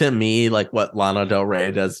to me like what Lana Del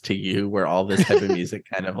Rey does to you, where all this type of music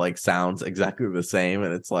kind of like sounds exactly the same,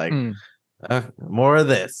 and it's like more of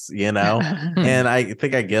this, you know. And I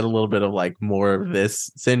think I get a little bit of like more of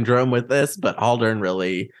this syndrome with this, but Haldern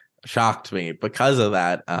really shocked me because of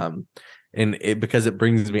that. Because it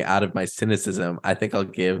brings me out of my cynicism. I think I'll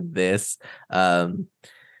give this 8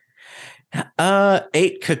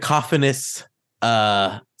 cacophonous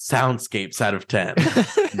soundscapes out of 10.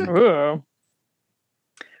 Ooh.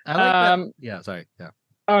 I like that. Yeah, sorry. Yeah.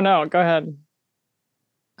 Oh no, go ahead.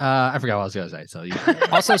 I forgot what I was gonna say. So you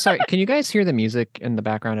Also, sorry, can you guys hear the music in the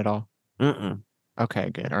background at all? Mm-mm. Okay,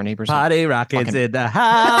 good. Our neighbors. Party rockets fucking- in the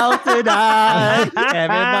house tonight.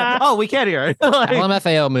 Everybody- Oh, we can't hear it.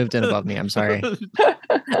 LMFAO moved in above me. I'm sorry.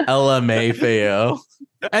 LMFAO.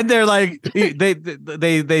 And they're like,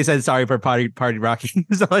 they said sorry for party rocking.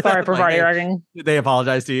 So Sorry for party rocking. They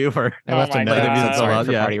apologize to you for I Oh left my a note. God. Sorry Sorry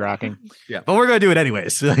for yeah. party rocking. yeah, but we're gonna do it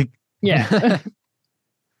anyways. Like, Yeah.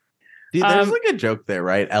 Dude, there's like a joke there,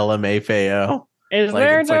 right? LMFAO. Is Like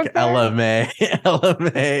there a it's joke like there?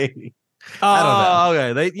 LMA. oh,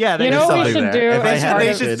 okay. They You know what we something should there. do If I as had part they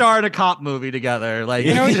of it, should star in a cop movie together. Like,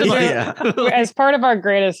 You know what we should do? Yeah. as part of our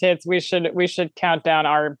greatest hits, we should count down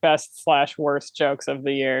our best/worst jokes of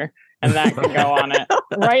the year, and that can go on it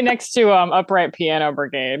right next to Upright Piano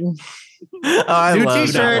Brigade. Oh, I New love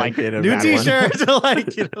t-shirt, that one. new That one. T-shirt.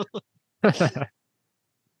 Like, you know,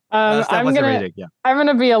 Steph I'm wants to gonna read it, yeah. I'm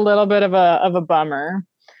gonna be a little bit of a bummer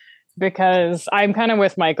because I'm kind of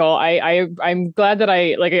with Michael. I'm glad that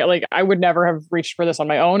I would never have reached for this on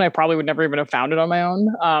my own. I probably would never even have found it on my own.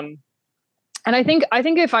 And I think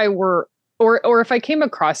if I were or if I came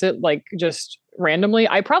across it like just randomly,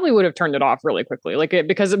 I probably would have turned it off really quickly. Like it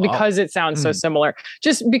because it sounds so similar.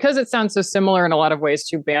 Just because it sounds so similar in a lot of ways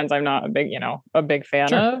to bands I'm not a big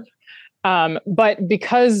fan of. But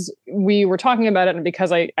because we were talking about it and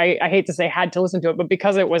because I hate to say had to listen to it, but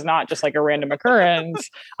because it was not just like a random occurrence,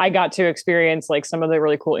 I got to experience like some of the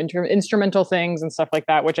really cool instrumental things and stuff like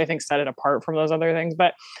that, which I think set it apart from those other things.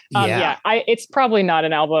 But it's probably not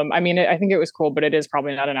an album. I mean, I think it was cool, but it is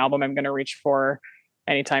probably not an album I'm going to reach for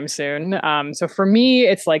anytime soon. So for me,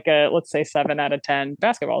 it's like let's say 7 out of 10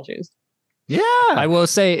 basketball shoes. Yeah. I will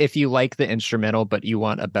say if you like the instrumental, but you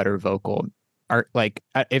want a better vocal,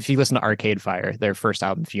 if you listen to Arcade Fire, their first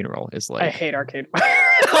album, Funeral, is like I hate Arcade Fire.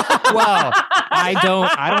 Well,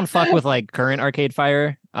 I don't fuck with like current Arcade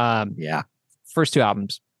Fire. Yeah. First 2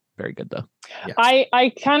 albums, very good though. Yes.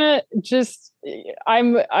 I kind of just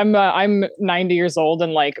I'm 90 years old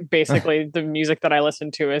and like basically the music that I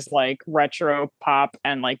listen to is like retro pop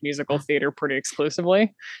and like musical theater pretty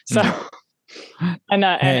exclusively. So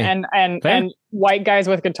and white guys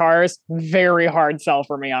with guitars, very hard sell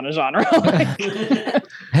for me on a genre.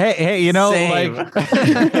 hey, you know, Same. like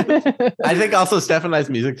I think also Steph and I's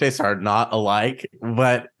music tastes are not alike,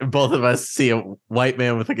 but both of us see a white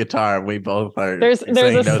man with a guitar and we both are there's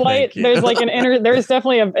saying, a "No, slight thank you." there's like there's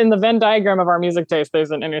definitely in the Venn diagram of our music taste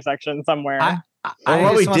there's an intersection somewhere. Or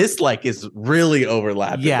what we dislike is really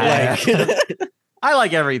overlapping. Yeah. Like, I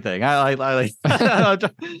like everything. I like.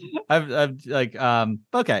 I've like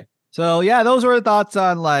okay. So yeah, those were thoughts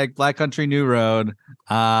on like Black Country New Road.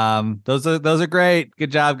 Those are great.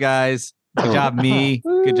 Good job, guys. Good job, me.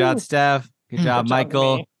 Good job, Steph. Good job,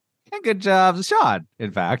 Michael. me. And good job, Sean.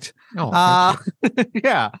 In fact, Oh,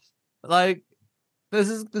 yeah, like this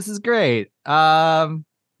is great.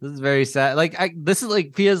 This is very sad. Like this is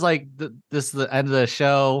like feels like this is the end of the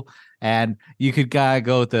show, and you could kind of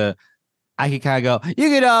go to. I could kind of go, you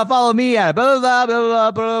could follow me at blah, blah, blah,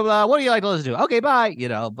 blah, blah, blah. What do you like to listen to? Okay, bye. You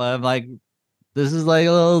know, but I'm like, this is like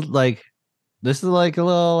a little,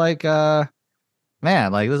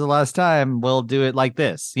 man, like this is the last time we'll do it like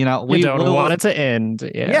this. You know, we don't want it to end.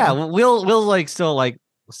 Yeah. We'll like still like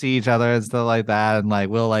see each other and stuff like that. And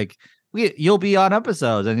like, you'll be on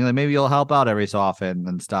episodes and maybe you'll help out every so often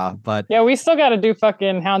and stuff. But Yeah, we still got to do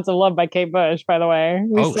fucking Hounds of Love by Kate Bush, by the way.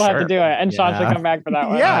 We still have to do it. And Sean should come back for that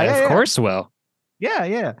one. Yeah. Of course will.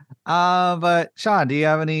 Yeah. But Sean, do you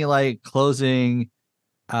have any like closing,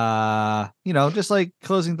 just like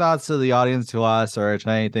closing thoughts to the audience, to us, or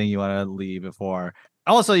anything you want to leave before?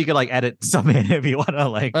 Also, you could like edit some in if you want to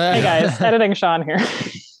like. Hey guys, editing Sean here.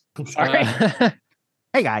 Sorry.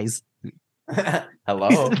 Hey guys.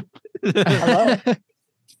 hello. Hello.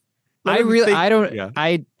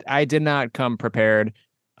 I did not come prepared.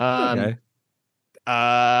 Okay.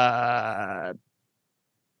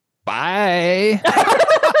 Bye.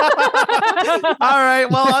 All right.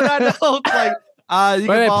 Well, on that note, like, you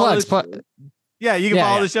can follow plugs. Yeah, you can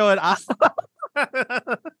follow the show at.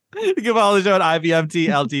 You can follow the show at IBMT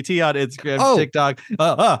LTT on Instagram, TikTok.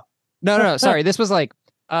 No. Sorry. This was like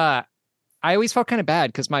I always felt kind of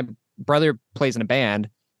bad because my brother plays in a band,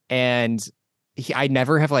 and I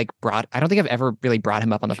never have I don't think I've ever really brought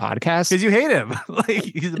him up on the podcast Because you hate him. Like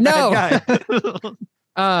he's a No. bad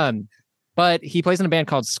guy. But he plays in a band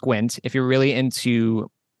called Squint. If you're really into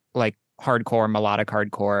like hardcore, melodic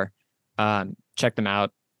hardcore, check them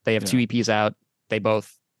out. They have 2 EPs out. They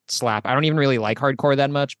both slap. I don't even really like hardcore that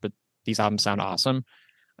much, but these albums sound awesome.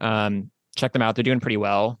 Check them out. They're doing pretty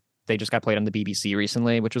well. They just got played on the BBC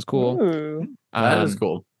recently, which was cool. Ooh, That is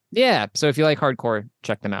cool. Yeah. So if you like hardcore,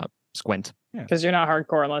 check them out. Squint. because you're not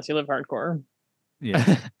hardcore unless you live hardcore.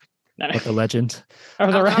 Yeah. Like a legend. I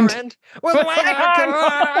was around.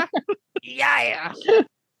 Yeah.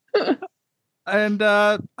 And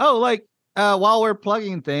while we're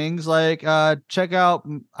plugging things, check out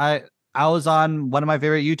I was on one of my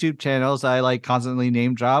favorite YouTube channels. I constantly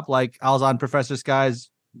name drop. I was on Professor Sky's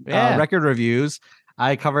record reviews.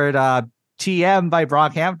 I covered TM by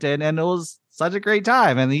Brockhampton, and it was such a great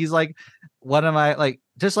time. And he's one of my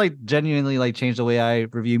genuinely changed the way I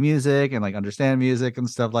review music and understand music and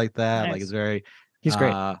stuff like that. Nice. It's very He's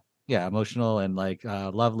great. emotional and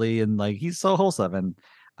lovely, and he's so wholesome, and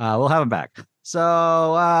we'll have him back.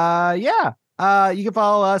 So you can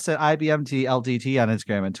follow us at IBMTLTT on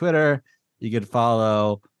Instagram and Twitter. You can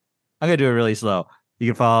follow, I'm gonna do it really slow. You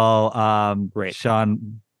can follow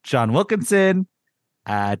Sean Wilkinson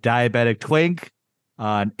at Diabetic Twink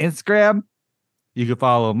on Instagram. You can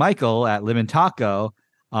follow Michael at Lemon Taco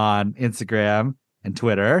on Instagram and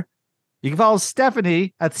Twitter. You can follow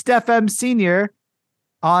Stephanie at StephM Senior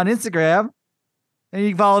on Instagram. And you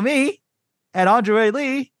can follow me at Andre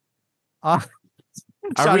Lee on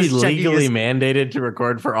Are Sean we is checking legally his- mandated to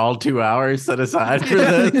record for all 2 hours set aside for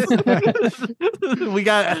this? we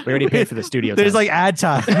already paid for the studio There's time. ad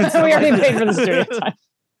time. We already paid for the studio time.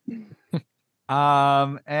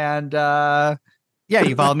 You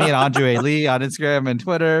can follow me at Andre Lee on Instagram and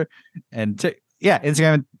Twitter and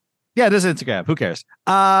Instagram. Yeah, this is Instagram. Who cares?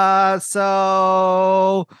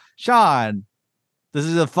 So Sean, this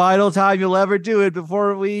is the final time you'll ever do it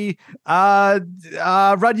before we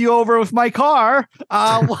run you over with my car.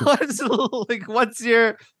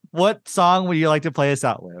 What song would you like to play us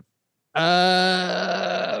out with?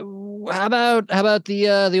 How about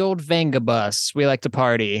the old Venga Bus? We Like to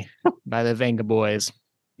Party by the Venga Boys.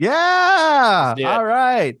 Yeah. Let's do it. All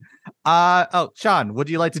right. Sean, would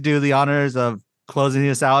you like to do the honors of closing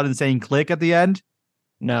this out and saying click at the end?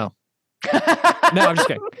 No. No, I'm just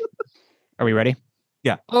kidding. Are we ready?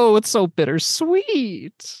 Yeah. Oh, it's so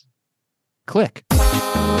bittersweet. Click.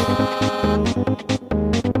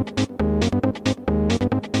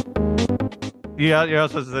 Yeah, you're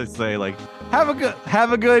supposed to say have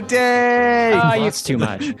a good day. You That's too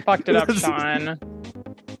much. fucked it up, Sean. Okay,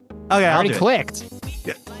 I I'll already do it. clicked.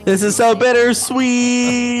 This is so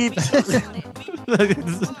bittersweet.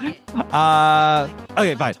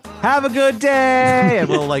 Okay, fine. Have a good day, and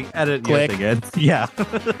we'll edit your Click. thing in. Yeah.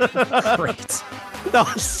 Great.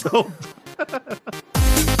 That was so